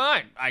 never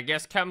mind. I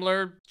guess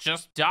Kemmler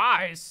just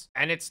dies.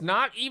 And it's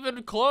not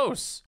even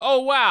close.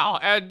 Oh, wow.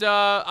 And,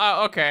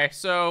 okay,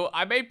 so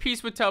I made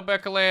peace with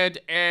Talbekaland,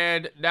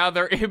 and now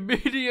they're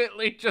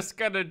immediately just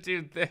gonna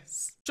do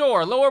this.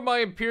 Sure, lower my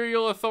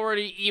imperial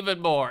authority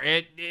even more.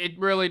 It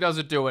really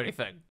doesn't do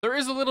anything. There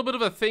is a little bit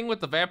of a thing with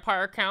the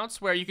vampire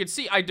counts where you can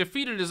see I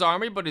defeated his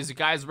army, but his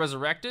guy's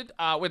resurrected.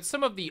 With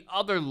some of the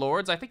other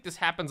lords, I think this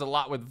happens a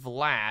lot with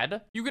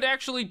Vlad, you could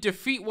actually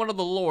defeat one of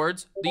the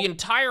lords, the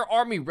entire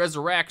army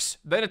resurrects,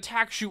 then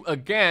attacks you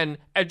again,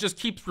 and just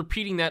keeps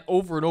repeating that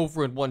over and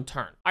over in one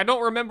turn. I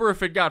don't remember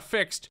if it got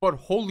fixed, but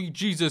holy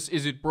Jesus,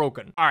 is it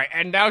broken. All right,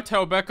 and now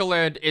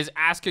Talbekaland is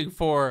asking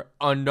for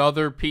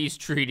another peace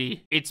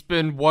treaty. It's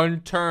been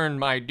 1 turn,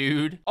 my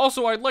dude.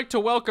 Also, I'd like to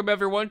welcome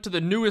everyone to the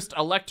newest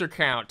elector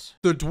count,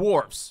 the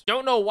dwarfs.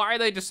 Don't know why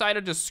they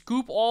decided to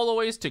scoop all the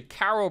ways to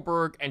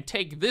Karlberg and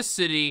take this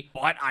city,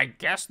 but I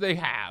guess they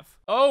have.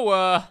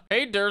 Oh,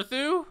 hey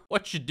Durthu,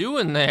 what you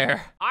doing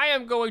there? I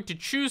am going to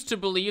choose to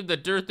believe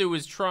that Durthu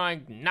is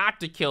trying not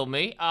to kill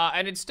me,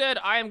 and instead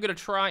I am gonna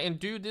try and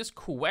do this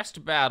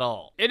quest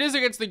battle. It is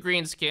against the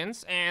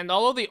Greenskins, and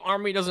although the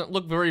army doesn't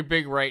look very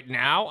big right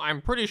now,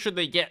 I'm pretty sure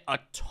they get a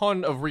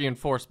ton of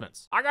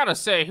reinforcements. I gotta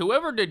say,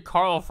 whoever did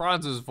Karl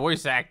Franz's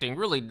voice acting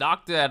really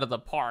knocked it out of the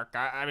park.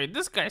 I mean,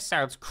 this guy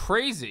sounds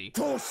crazy.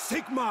 For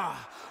Sigma,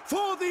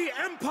 for the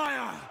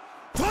Empire,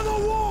 for the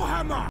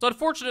Warhammer! It's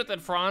unfortunate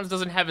that Franz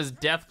doesn't have his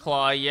death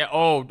claw yet.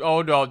 Oh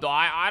no,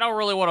 I don't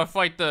really want to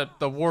fight the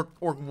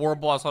war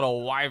boss on a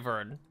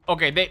wyvern.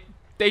 Okay,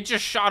 they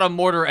just shot a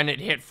mortar and it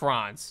hit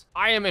Franz.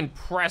 I am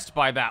impressed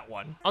by that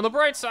one. On the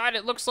bright side,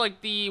 it looks like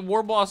the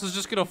war boss is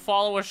just gonna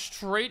follow us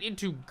straight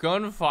into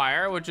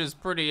gunfire, which is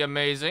pretty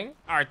amazing.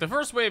 All right, the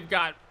first wave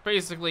got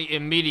basically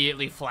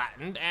immediately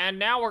flattened, and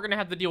now we're gonna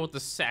have to deal with the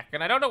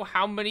second. I don't know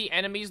how many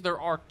enemies there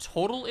are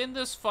total in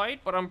this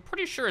fight, but I'm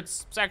pretty sure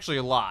it's actually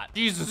a lot.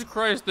 Jesus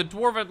Christ, the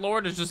Dwarven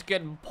Lord is just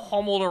getting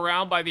pummeled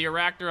around by the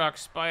Arachnarok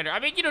Spider. I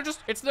mean, you know, just,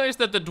 it's nice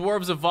that the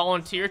dwarves have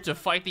volunteered to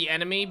fight the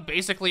enemy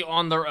basically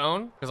on their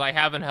own, because I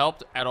haven't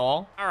helped at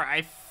all. All right,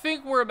 I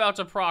think we're about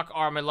to proc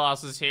army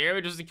losses here.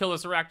 We just to kill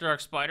this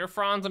Arachnarok Spider.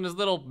 Franz and his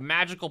little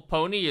magical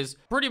pony is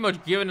pretty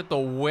much giving it the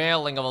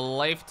wailing of a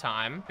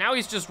lifetime. Now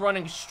he's just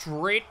running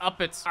straight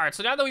up its... All right,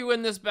 so now that we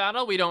win this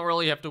battle, we don't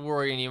really have to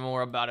worry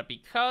anymore about it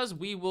because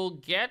we will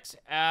get,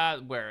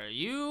 where are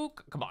you?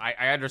 Come on,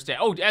 I understand.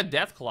 Oh,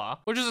 Deathclaw,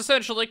 which is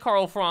essentially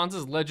Karl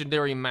Franz's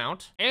legendary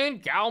mount,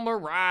 and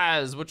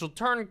Galmaraz, which will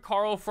turn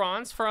Karl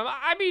Franz from,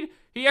 I mean,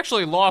 he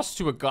actually lost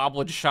to a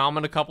goblin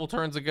shaman a couple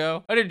turns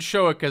ago. I didn't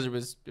show it because it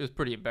was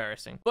pretty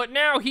embarrassing. But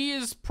now he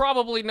is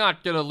probably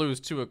not gonna lose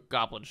to a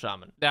goblin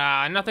shaman.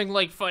 Nothing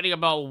like fighting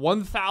about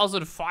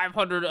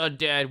 1,500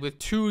 undead with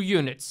 2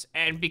 units.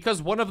 And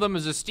because one of them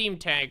is a steam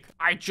tank,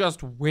 I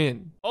just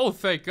win. Oh,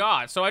 thank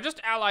God. So I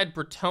just allied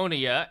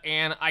Bretonia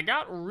and I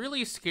got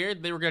really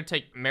scared they were gonna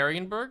take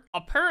Marienburg.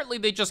 Apparently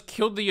they just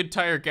killed the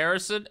entire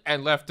garrison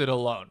and left it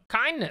alone.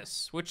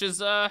 Kindness, which is,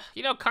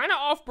 you know, kind of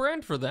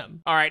off-brand for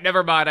them. All right,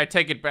 never mind. I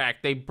take it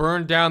back. They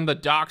burned down the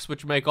docks,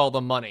 which make all the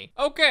money.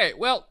 Okay,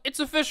 well, it's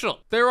official.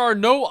 There are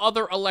no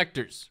other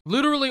electors.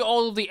 Literally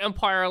all of the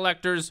Empire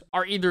electors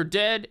are either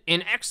dead,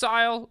 in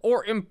exile,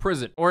 or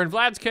imprisoned. Or in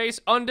Vlad's case,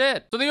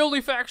 undead. So the only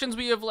factions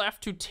we have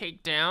left to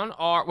take down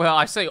are, well,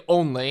 I say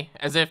only,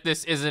 as if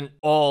this isn't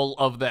all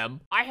of them.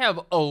 I have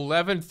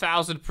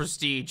 11,000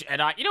 prestige, and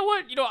you know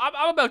what? You know,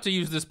 I'm about to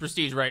use this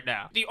prestige right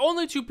now. The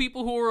only 2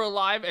 people who are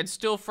alive and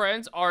still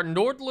friends are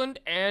Nordland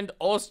and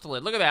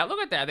Ostland. Look at that, look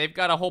at that. They've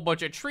got a whole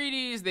bunch of treaties.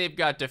 They've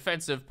got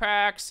defensive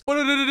pacts. Oh,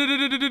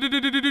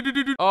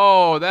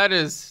 that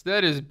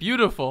is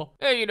beautiful.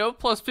 Hey, you know,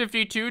 plus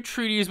 52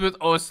 treaties with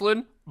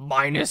Ostland.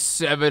 Minus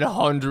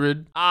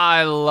 700.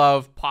 I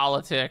love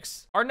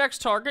politics. Our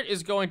next target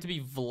is going to be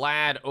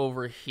Vlad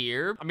over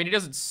here. I mean, he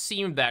doesn't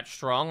seem that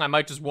strong. I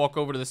might just walk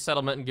over to the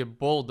settlement and get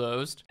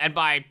bulldozed. And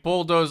by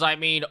bulldoze, I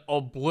mean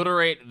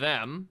obliterate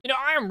them. You know,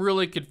 I am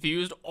really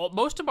confused.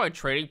 Most of my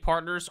trading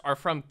partners are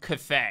from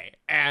Cathay,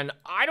 and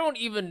I don't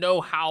even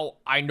know how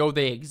I know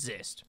they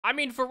exist. I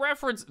mean, for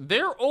reference,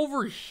 they're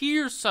over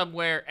here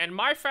somewhere, and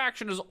my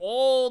faction is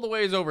all the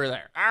ways over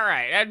there. All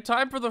right, and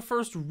time for the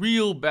first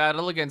real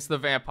battle against the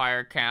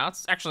vampire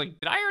counts. Actually,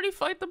 did I already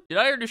fight them? Did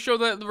I already show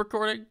that in the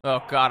recording?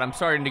 Oh God, I'm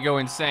starting to go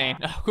insane.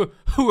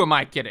 Who am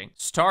I kidding?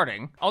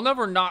 Starting? I'll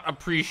never not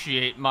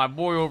appreciate my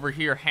boy over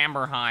here,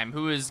 Hammerheim,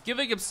 who is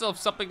giving himself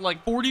something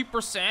like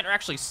 40% or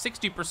actually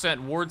 60%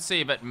 ward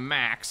save at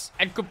max,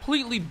 and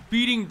completely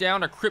beating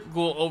down a crypt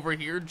ghoul over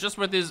here just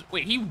with his,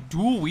 wait, he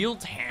dual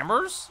wields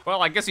hammers?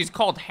 Well, I guess he's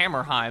called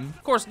Hammerheim.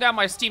 Of course, now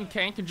my steam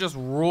can just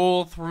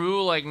roll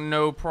through like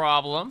no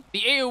problem.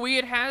 The AoE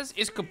it has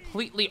is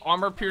completely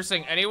armor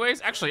piercing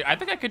anyways. Actually, I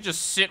think I could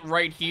just sit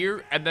right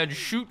here and then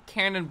shoot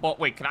cannonball.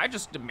 Wait, can I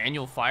just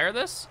manual fire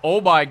this?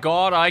 Oh my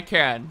God, I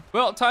can.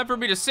 Well, time for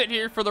me to sit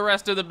here for the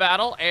rest of the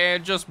battle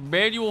and just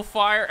manual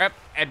fire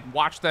and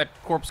watch that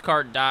corpse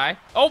cart die.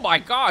 Oh my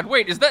God,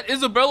 wait, is that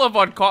Isabella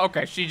von Ca-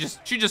 Okay, she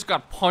just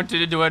got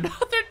punted into another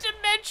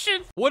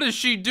dimension. What is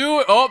she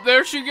doing? Oh,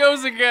 there she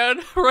goes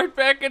again. Right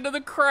back into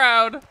the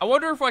crowd. I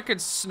wonder if I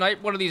could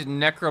snipe one of these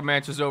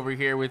necromancers over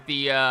here with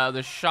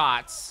the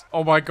shots.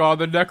 Oh my God,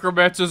 the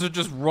necromancers are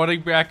just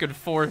running back and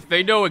forth.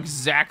 They know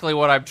exactly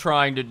what I'm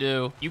trying to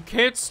do. You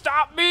can't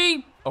stop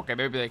me. Okay,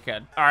 maybe they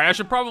can. All right, I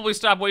should probably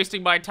stop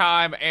wasting my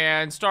time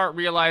and start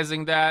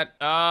realizing that,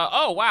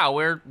 oh wow,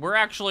 we're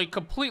actually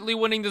completely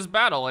winning this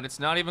battle and it's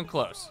not even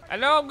close. And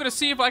now I'm gonna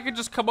see if I can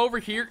just come over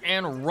here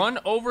and run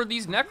over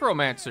these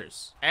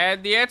necromancers.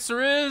 And the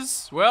answer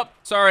is, well,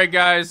 sorry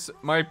guys,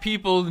 my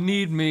people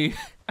need me.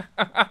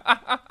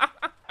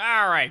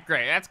 All right,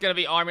 great. That's gonna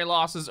be army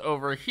losses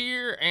over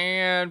here,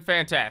 and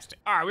fantastic.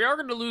 All right, we are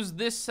gonna lose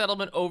this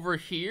settlement over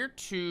here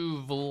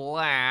to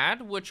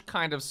Vlad, which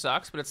kind of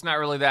sucks, but it's not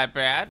really that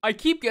bad. I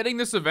keep getting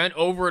this event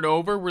over and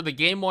over where the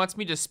game wants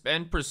me to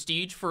spend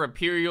prestige for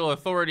Imperial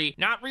Authority,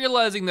 not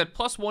realizing that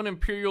 +1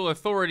 Imperial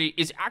Authority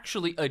is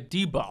actually a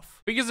debuff.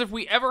 Because if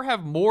we ever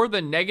have more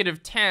than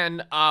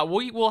 -10,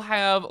 we will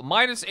have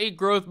 -8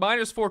 growth,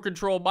 -4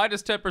 control,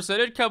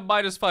 -10% income,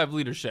 -5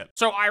 leadership.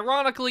 So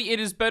ironically, it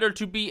is better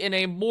to be in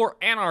a more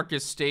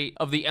anarchist state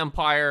of the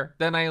Empire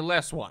than a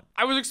less one.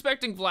 I was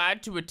expecting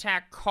Vlad to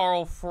attack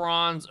Karl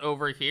Franz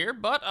over here,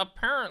 but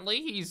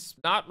apparently he's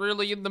not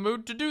really in the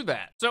mood to do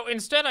that. So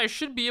instead, I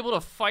should be able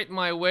to fight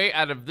my way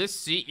out of this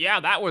seat. Yeah,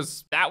 that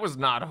was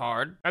not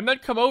hard. And then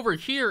come over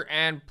here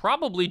and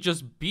probably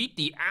just beat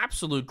the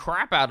absolute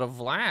crap out of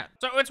Vlad.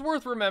 So it's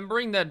worth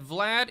remembering that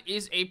Vlad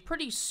is a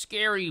pretty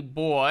scary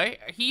boy.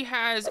 He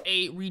has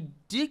a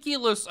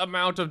ridiculous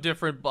amount of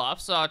different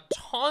buffs,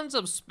 tons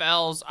of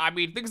spells. I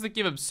mean, things that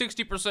give him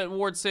 60%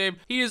 ward save.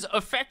 He is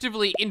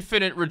effectively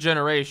infinite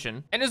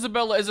regeneration. And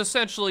Isabella is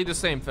essentially the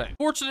same thing.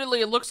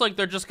 Fortunately, it looks like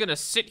they're just gonna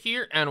sit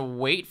here and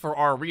wait for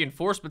our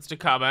reinforcements to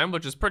come in,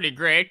 which is pretty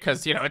great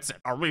because, you know,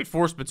 our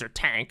reinforcements are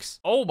tanks.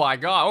 Oh my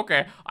god,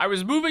 okay. I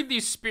was moving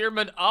these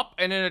spearmen up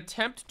in an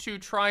attempt to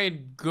try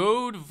and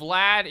goad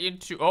Vlad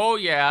into, oh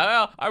yeah,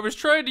 well, I was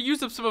trying to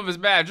use up some of his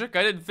magic.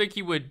 I didn't think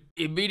he would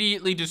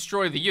immediately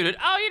destroy the unit.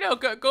 Oh, you know,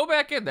 go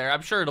back in there.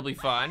 I'm sure it'll be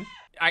fine.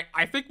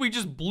 I think we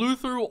just blew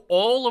through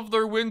all of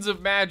their winds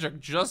of magic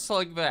just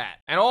like that.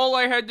 And all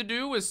I had to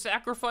do was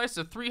sacrifice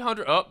a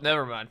 300, oh,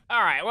 never mind.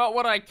 All right, well,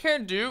 what I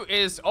can do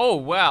is, oh,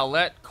 well,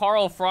 let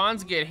Karl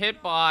Franz get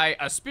hit by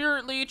a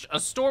Spirit Leech, a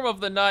Storm of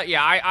the Nut.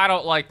 Yeah, I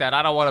don't like that.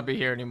 I don't want to be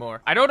here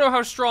anymore. I don't know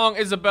how strong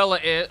Isabella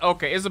is.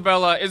 Okay,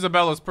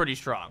 Isabella's pretty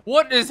strong.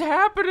 What is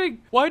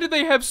happening? Why do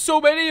they have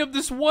so many of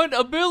this one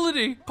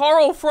ability?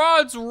 Karl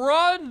Franz,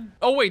 run!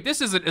 Oh, wait,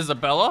 this isn't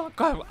Isabella.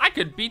 God, I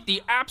could beat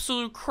the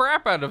absolute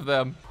crap out of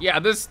them. Yeah,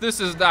 this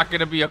is not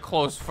gonna be a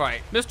close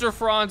fight. Mr.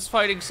 Franz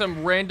fighting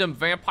some random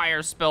vampire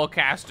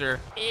spellcaster.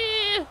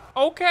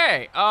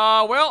 Okay.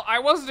 Well, I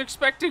wasn't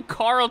expecting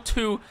Karl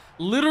to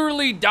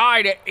literally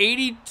die to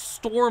 80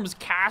 storms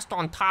cast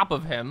on top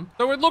of him.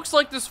 So it looks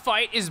like this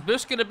fight is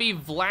just gonna be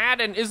Vlad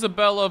and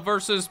Isabella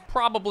versus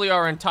probably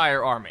our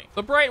entire army.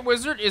 The Bright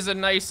Wizard is a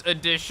nice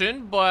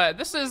addition, but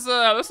this is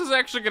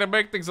actually gonna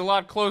make things a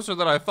lot closer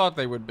than I thought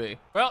they would be.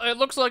 Well, it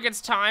looks like it's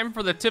time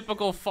for the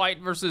typical fight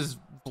versus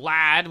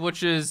Vlad,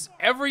 which is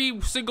every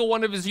single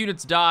one of his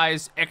units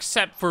dies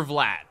except for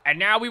Vlad. And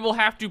now we will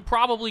have to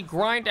probably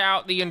grind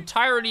out the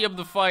entirety of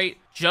the fight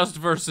just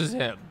versus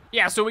him.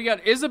 Yeah, so we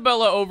got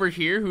Isabella over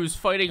here, who's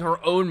fighting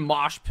her own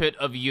mosh pit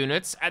of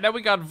units, and then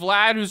we got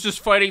Vlad, who's just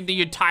fighting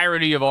the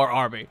entirety of our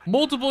army.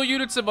 Multiple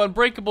units of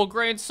unbreakable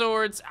grain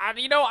swords, and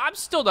you know, I'm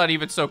still not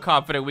even so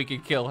confident we can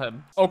kill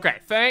him. Okay,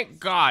 thank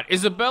God.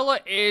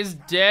 Isabella is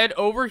dead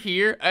over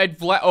here, and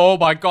Vlad, oh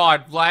my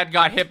God, Vlad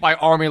got hit by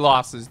army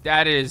losses.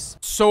 That is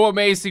so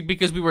amazing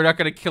because we were not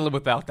gonna kill him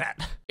without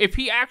that. If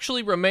he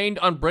actually remained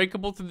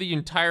unbreakable through the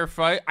entire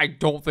fight, I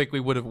don't think we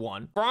would have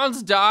won.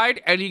 Franz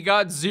died, and he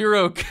got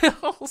 0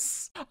 kills.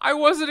 I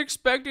wasn't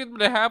expecting him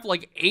to have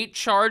like 8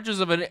 charges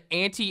of an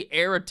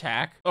anti-air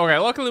attack. Okay,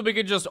 luckily we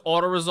can just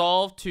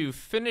auto-resolve to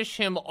finish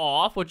him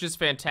off, which is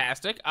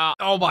fantastic.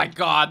 Oh my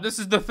God, this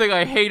is the thing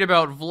I hate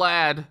about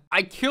Vlad.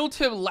 I killed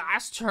him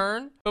last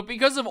turn, but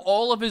because of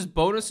all of his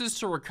bonuses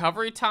to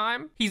recovery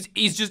time,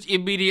 he's just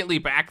immediately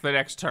back the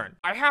next turn.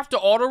 I have to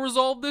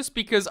auto-resolve this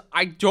because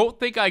I don't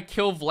think I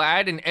kill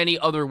Vlad in any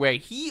other way.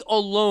 He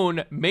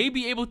alone may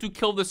be able to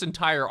kill this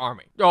entire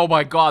army. Oh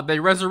my God, they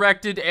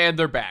resurrected and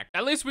they're back.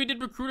 At least we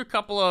did recruit a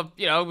couple of,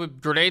 you know,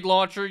 grenade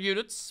launcher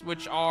units,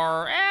 which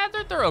are,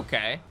 they're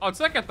okay. On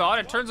second thought,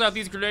 it turns out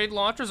these grenade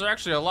launchers are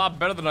actually a lot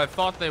better than I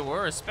thought they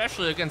were,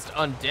 especially against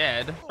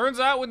undead. Turns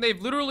out when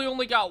they've literally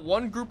only got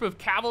one group of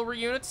cavalry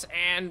units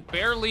and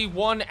barely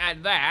one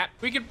at that,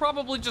 we could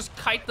probably just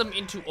kite them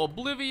into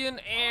oblivion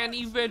and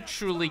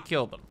eventually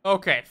kill them.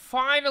 Okay,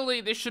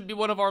 finally, this should be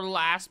one of our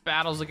last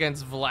battles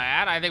against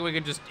Vlad. I think we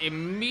could just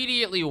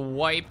immediately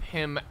wipe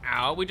him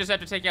out. We just have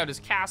to take out his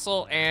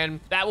castle, and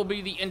that will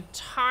be the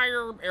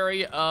entire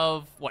area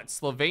of, what,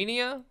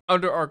 Slovenia?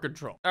 Under our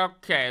control.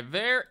 Okay,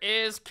 there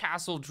is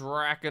Castle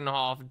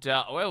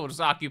Drakenhof. We'll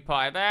just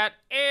occupy that,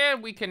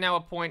 and we can now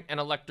appoint an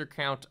elector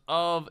count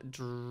of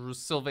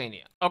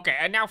Sylvania. Okay,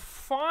 and now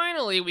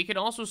finally, we can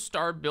also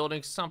start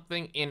building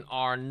something in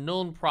our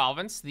Nuln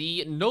province,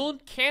 the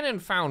Nuln Cannon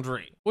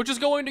Foundry, which is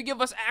going to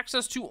give us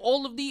access to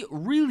all of the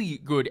really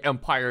good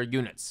Empire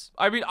units.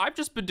 I mean, I've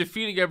just been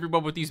defeating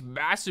everyone with these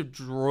massive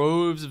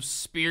droves of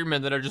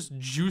spearmen that are just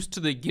juiced to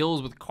the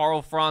gills with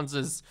Karl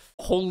Franz's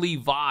holy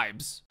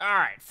vibes. All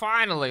right,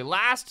 finally,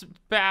 last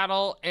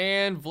battle,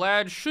 and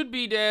Vlad should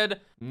be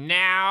dead.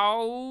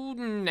 Now,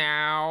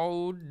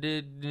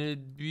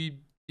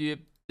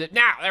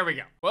 Now, there we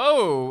go.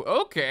 Whoa,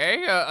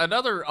 okay.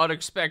 Another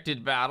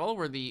unexpected battle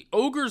where the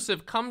ogres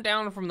have come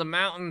down from the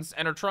mountains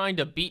and are trying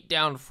to beat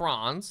down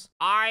Franz.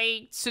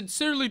 I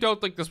sincerely don't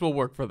think this will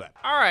work for them.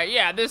 All right,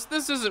 yeah, this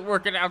isn't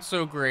working out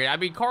so great. I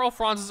mean, Karl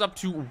Franz is up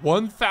to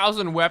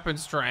 1,000 weapon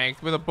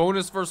strength with a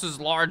bonus versus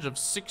large of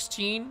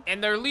 16,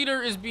 and their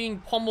leader is being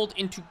pummeled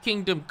into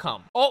Kingdom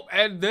Come. Oh,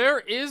 and there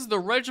is the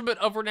regiment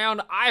of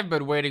renown I've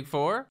been waiting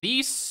for,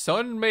 the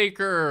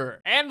Sunmaker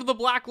and the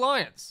Black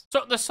Lions.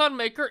 So the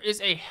Sunmaker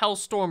is a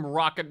Hellstorm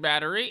rocket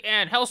battery,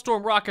 and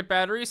Hellstorm rocket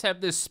batteries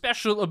have this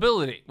special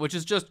ability, which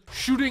is just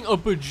shooting a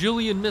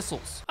bajillion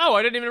missiles. Oh,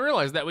 I didn't even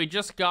realize that we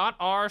just got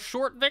our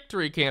short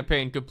victory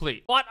campaign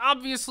complete. But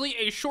obviously,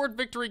 a short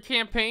victory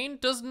campaign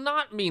does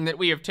not mean that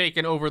we have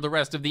taken over the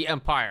rest of the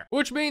Empire,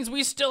 which means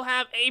we still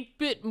have a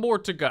bit more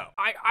to go.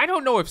 I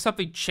don't know if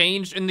something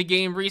changed in the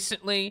game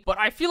recently, but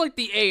I feel like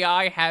the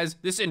AI has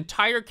this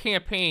entire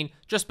campaign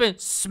just been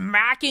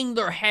smacking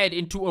their head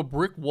into a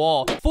brick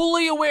wall,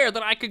 fully aware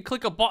that I can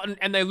click a button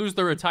and they lose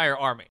their entire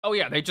army. Oh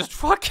yeah, they just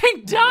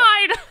fucking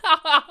died!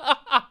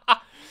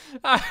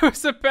 I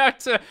was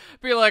about to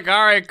be like,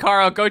 all right,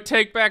 Karl, go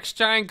take back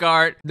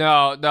Steingart.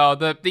 No,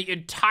 the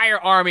entire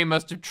army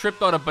must have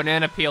tripped on a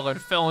banana peel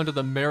and fell into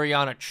the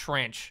Mariana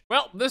Trench.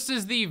 Well, this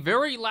is the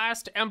very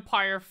last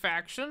Empire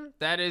faction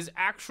that is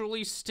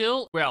actually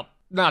still, well,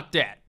 not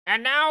dead.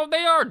 And now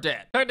they are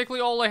dead. Technically,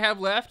 all I have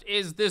left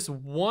is this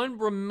one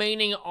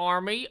remaining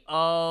army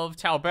of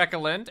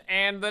Talbeckeland,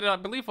 and then I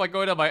believe if I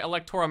go to my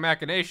electoral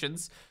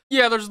machinations,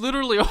 yeah, there's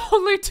literally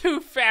only 2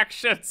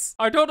 factions.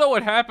 I don't know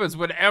what happens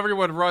when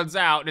everyone runs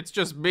out and it's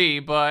just me,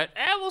 but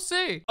we'll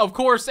see. Of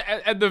course,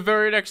 at the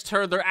very next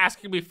turn, they're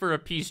asking me for a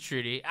peace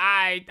treaty.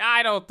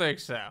 I don't think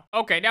so.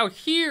 Okay, now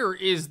here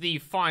is the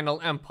final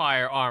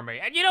Empire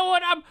army. And you know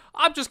what?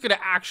 I'm just gonna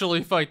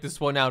actually fight this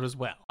one out as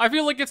well. I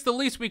feel like it's the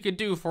least we could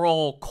do for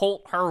old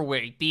Colt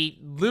Herwig, the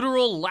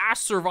literal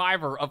last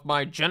survivor of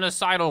my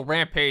genocidal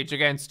rampage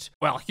against,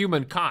 well,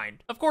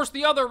 humankind. Of course,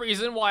 the other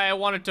reason why I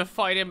wanted to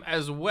fight him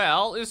as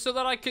well is so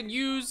that I can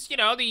use, you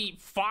know, the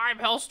 5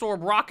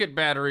 Hellstorm rocket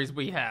batteries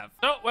we have.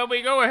 So when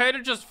we go ahead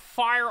and just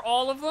fire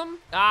all of them,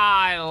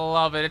 I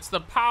love it. It's the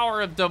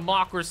power of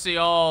democracy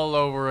all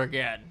over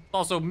again.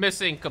 Also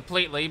missing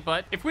completely,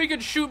 but if we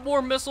could shoot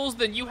more missiles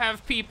than you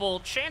have people,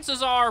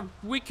 chances are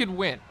we could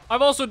win.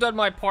 I've also done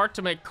my part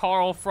to make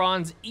Karl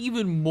Franz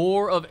even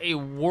more of a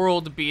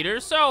world beater,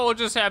 so we'll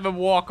just have him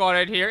walk on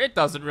it here. It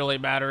doesn't really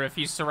matter if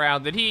he's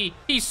surrounded. He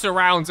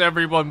surrounds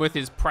everyone with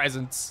his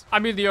presence. I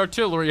mean, the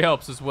artillery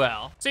helps as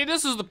well. See,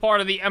 this is the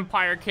part of the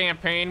Empire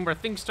campaign where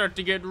things start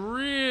to get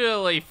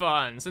really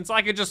fun, since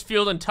I could just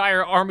field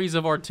entire armies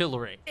of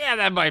artillery. Yeah,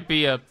 that might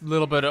be a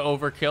little bit of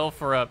overkill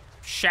for a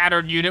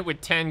shattered unit with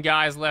 10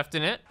 guys left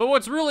in it. But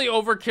what's really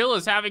overkill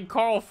is having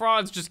Karl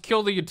Franz just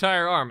kill the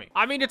entire army.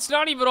 I mean, it's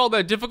not even all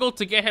that difficult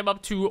to get him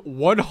up to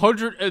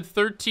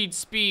 113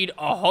 speed,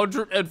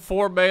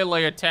 104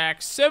 melee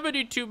attack,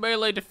 72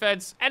 melee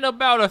defense, and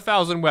about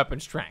 1,000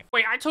 weapon strength.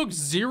 Wait, I took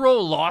 0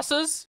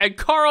 losses? And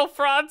Karl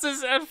Franz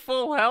is at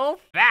full health?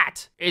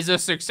 That is a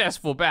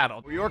successful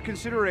battle. For your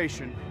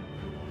consideration,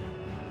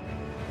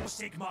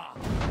 Sigma.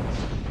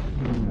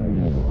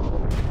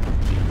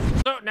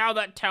 So now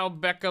that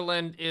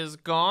Talbeckeland is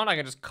gone, I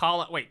can just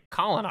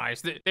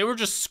colonize. They were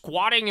just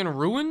squatting in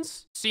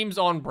ruins? Seems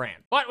on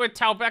brand. But with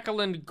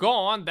Talbeckeland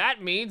gone,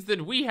 that means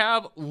that we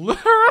have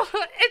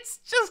literally, it's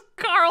just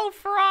Karl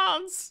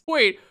Franz.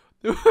 Wait,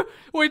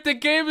 the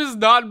game is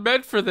not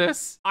meant for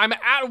this. I'm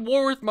at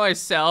war with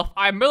myself.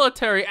 I'm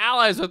military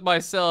allies with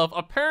myself.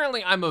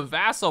 Apparently, I'm a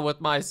vassal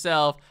with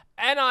myself.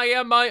 And I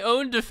am my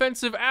own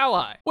defensive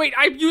ally. Wait,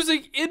 I'm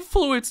using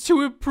influence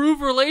to improve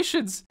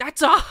relations.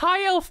 That's a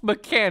high elf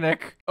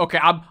mechanic. Okay,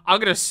 I'm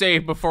gonna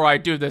save before I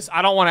do this.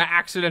 I don't want to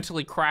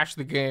accidentally crash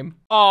the game.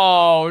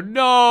 Oh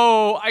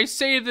no, I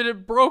saved that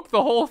it broke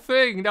the whole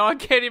thing. Now I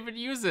can't even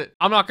use it.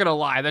 I'm not gonna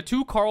lie, the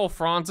 2 Karl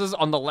Franzes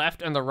on the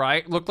left and the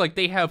right look like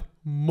they have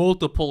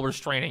multiple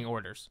restraining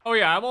orders. Oh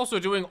yeah, I'm also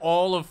doing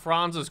all of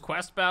Franz's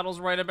quest battles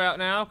right about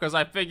now, because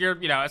I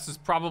figured, you know, this is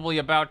probably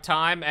about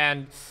time,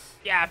 and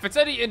yeah, if it's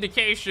any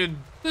indication,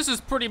 this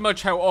is pretty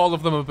much how all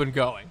of them have been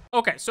going.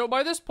 Okay, so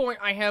by this point,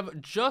 I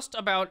have just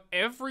about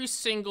every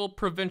single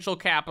provincial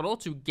capital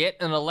to get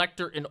an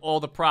elector in all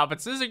the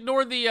provinces.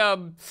 Ignore the,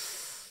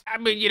 I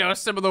mean, you know,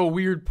 some of the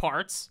weird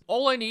parts.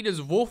 All I need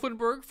is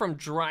Wolfenburg from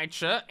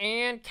Dreiche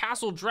and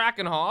Castle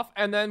Drakenhof,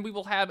 and then we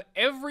will have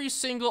every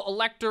single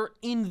elector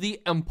in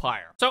the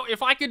Empire. So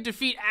if I could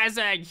defeat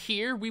Azag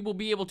here, we will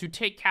be able to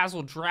take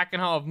Castle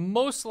Drakenhof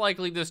most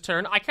likely this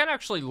turn. I can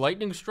actually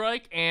Lightning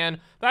Strike, and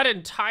that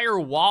entire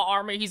Wa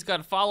army he's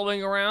got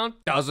following around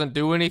doesn't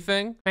do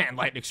anything. Man,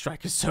 Lightning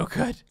Strike is so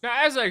good. Now,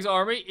 Azag's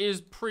army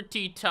is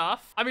pretty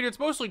tough. I mean, it's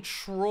mostly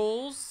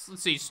trolls.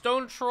 Let's see,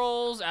 stone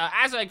trolls.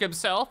 Azag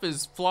himself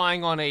is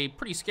flying on a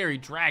pretty scary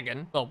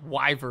dragon, a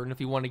wyvern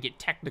if you want to get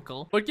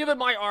technical. But given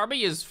my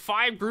army is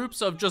 5 groups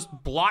of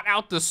just blot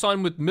out the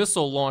sun with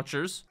missile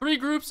launchers, 3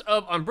 groups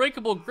of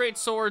unbreakable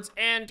greatswords,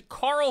 and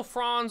Karl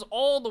Franz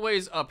all the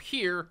ways up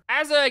here,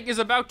 Azag is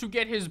about to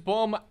get his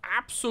bomb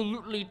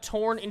absolutely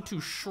torn into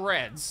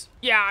shreds.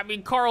 Yeah, I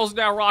mean, Karl's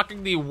now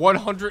rocking the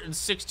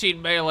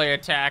 116 melee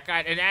attack,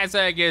 and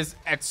Azag is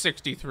at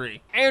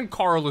 63. And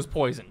Karl is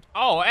poisoned.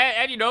 Oh,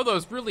 and you know,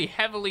 those really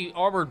heavily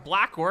armored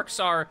black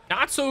orcs are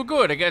not so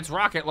good against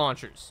rocket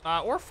launchers,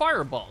 or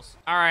fireballs.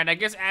 All right, I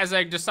guess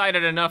Azag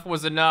decided enough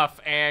was enough,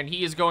 and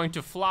he is going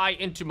to fly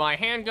into my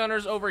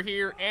handgunners over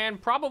here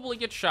and probably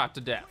get shot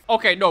to death.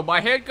 Okay, no,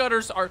 my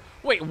handgunners are...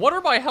 Wait, what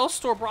are my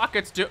Hellstorm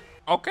rockets do?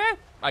 Okay,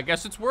 I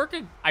guess it's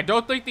working. I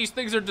don't think these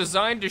things are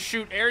designed to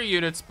shoot air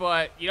units,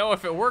 but, you know,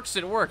 if it works,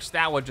 it works.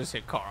 That one just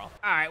hit Karl.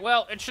 All right,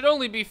 well, it should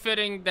only be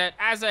fitting that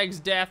Azag's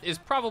death is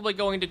probably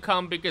going to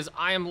come because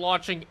I am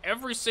launching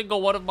every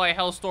single one of my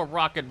Hellstorm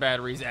rocket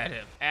batteries at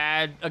him.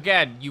 And,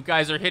 again, you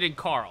guys are hitting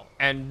Karl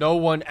and no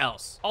one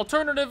else.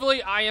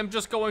 Alternatively, I am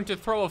just going to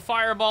throw a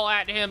fireball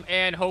at him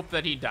and hope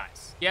that he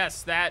dies.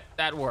 Yes,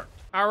 that worked.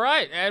 All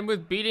right, and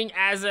with beating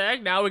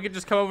Azag, now we can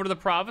just come over to the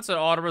province and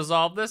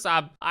auto-resolve this.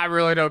 I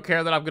really don't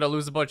care that I'm gonna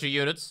lose a bunch of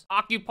units.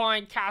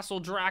 Occupying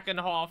Castle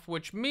Drakenhof,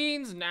 which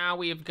means now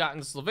we have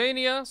gotten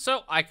Slovenia,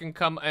 so I can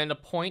come and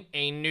appoint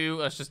a new,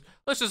 let's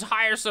just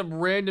hire some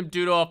random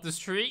dude off the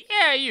street.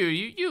 Yeah,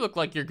 you look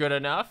like you're good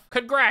enough.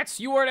 Congrats,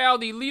 you are now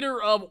the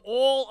leader of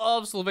all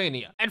of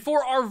Slovenia. And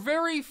for our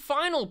very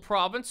final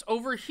province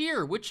over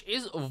here, which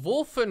is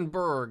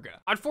Wolfenburg.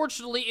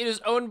 Unfortunately, it is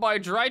owned by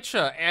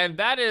Dreicha, and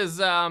that is,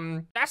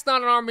 that's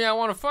not an army I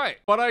want to fight.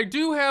 But I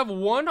do have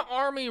one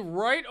army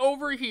right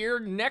over here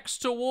next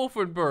to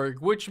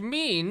Wolfenburg, which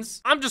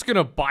means I'm just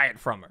gonna buy it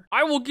from her.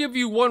 I will give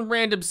you one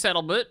random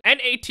settlement and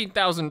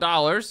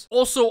 $18,000.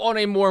 Also, on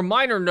a more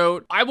minor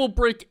note, I will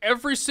break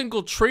every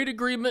single trade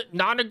agreement,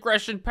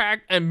 non-aggression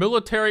pact, and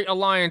military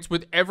alliance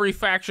with every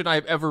faction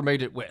I've ever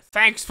made it with.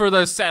 Thanks for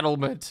the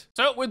settlement.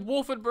 So with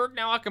Wolfenburg,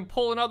 now I can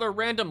pull another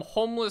random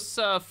homeless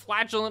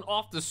flagellant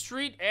off the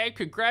street, and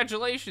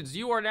congratulations,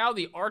 you are now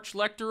the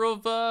Archlector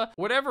of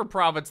whatever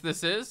province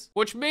this is,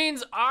 which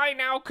means I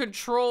now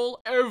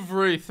control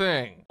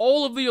everything.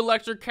 All of the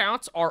elector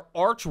counts are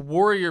arch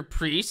warrior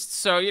priests,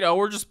 so, you know,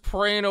 we're just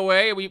praying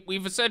away.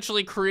 We've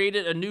essentially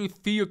created a new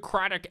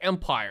theocratic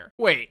empire.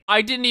 Wait,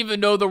 I didn't even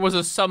know there was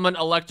a summon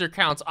elector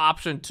counts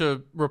option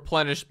to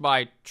replenish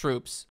my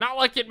troops. Not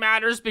like it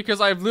matters,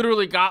 because I've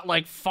literally got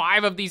like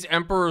 5 of these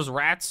Emperor's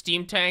Rat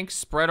steam tanks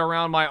spread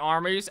around my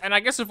armies, and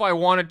I guess if I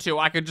wanted to,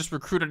 I could just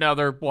recruit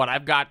another, what,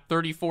 I've got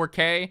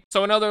 34K?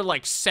 So another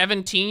like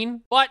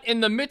 17? But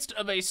in the midst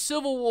of a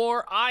civil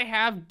war, I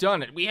have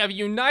done it. We have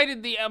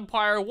united the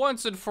Empire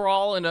once and for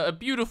all in a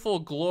beautiful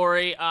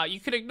glory. You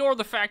can ignore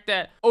the fact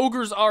that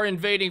ogres are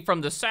invading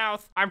from the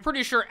south. I'm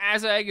pretty sure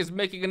Azag is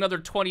making another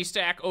 20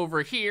 stack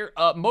over here.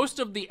 Most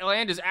of the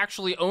land is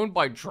actually owned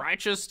by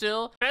Dreicha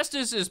still.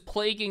 Festus is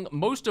plaguing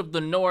most of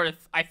the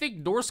north. I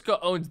think Norska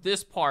owns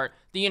this part.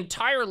 The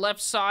entire left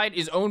side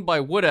is owned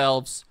by wood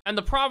elves, and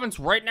the province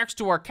right next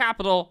to our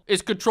capital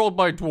is controlled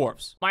by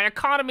dwarves. My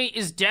economy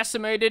is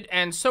decimated,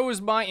 and so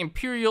is my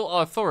imperial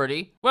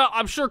authority. Well,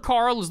 I'm sure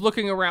Karl is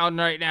looking around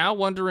right now,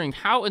 wondering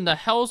how in the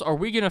hells are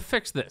we gonna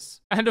fix this?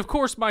 And of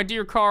course, my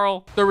dear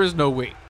Karl, there is no we.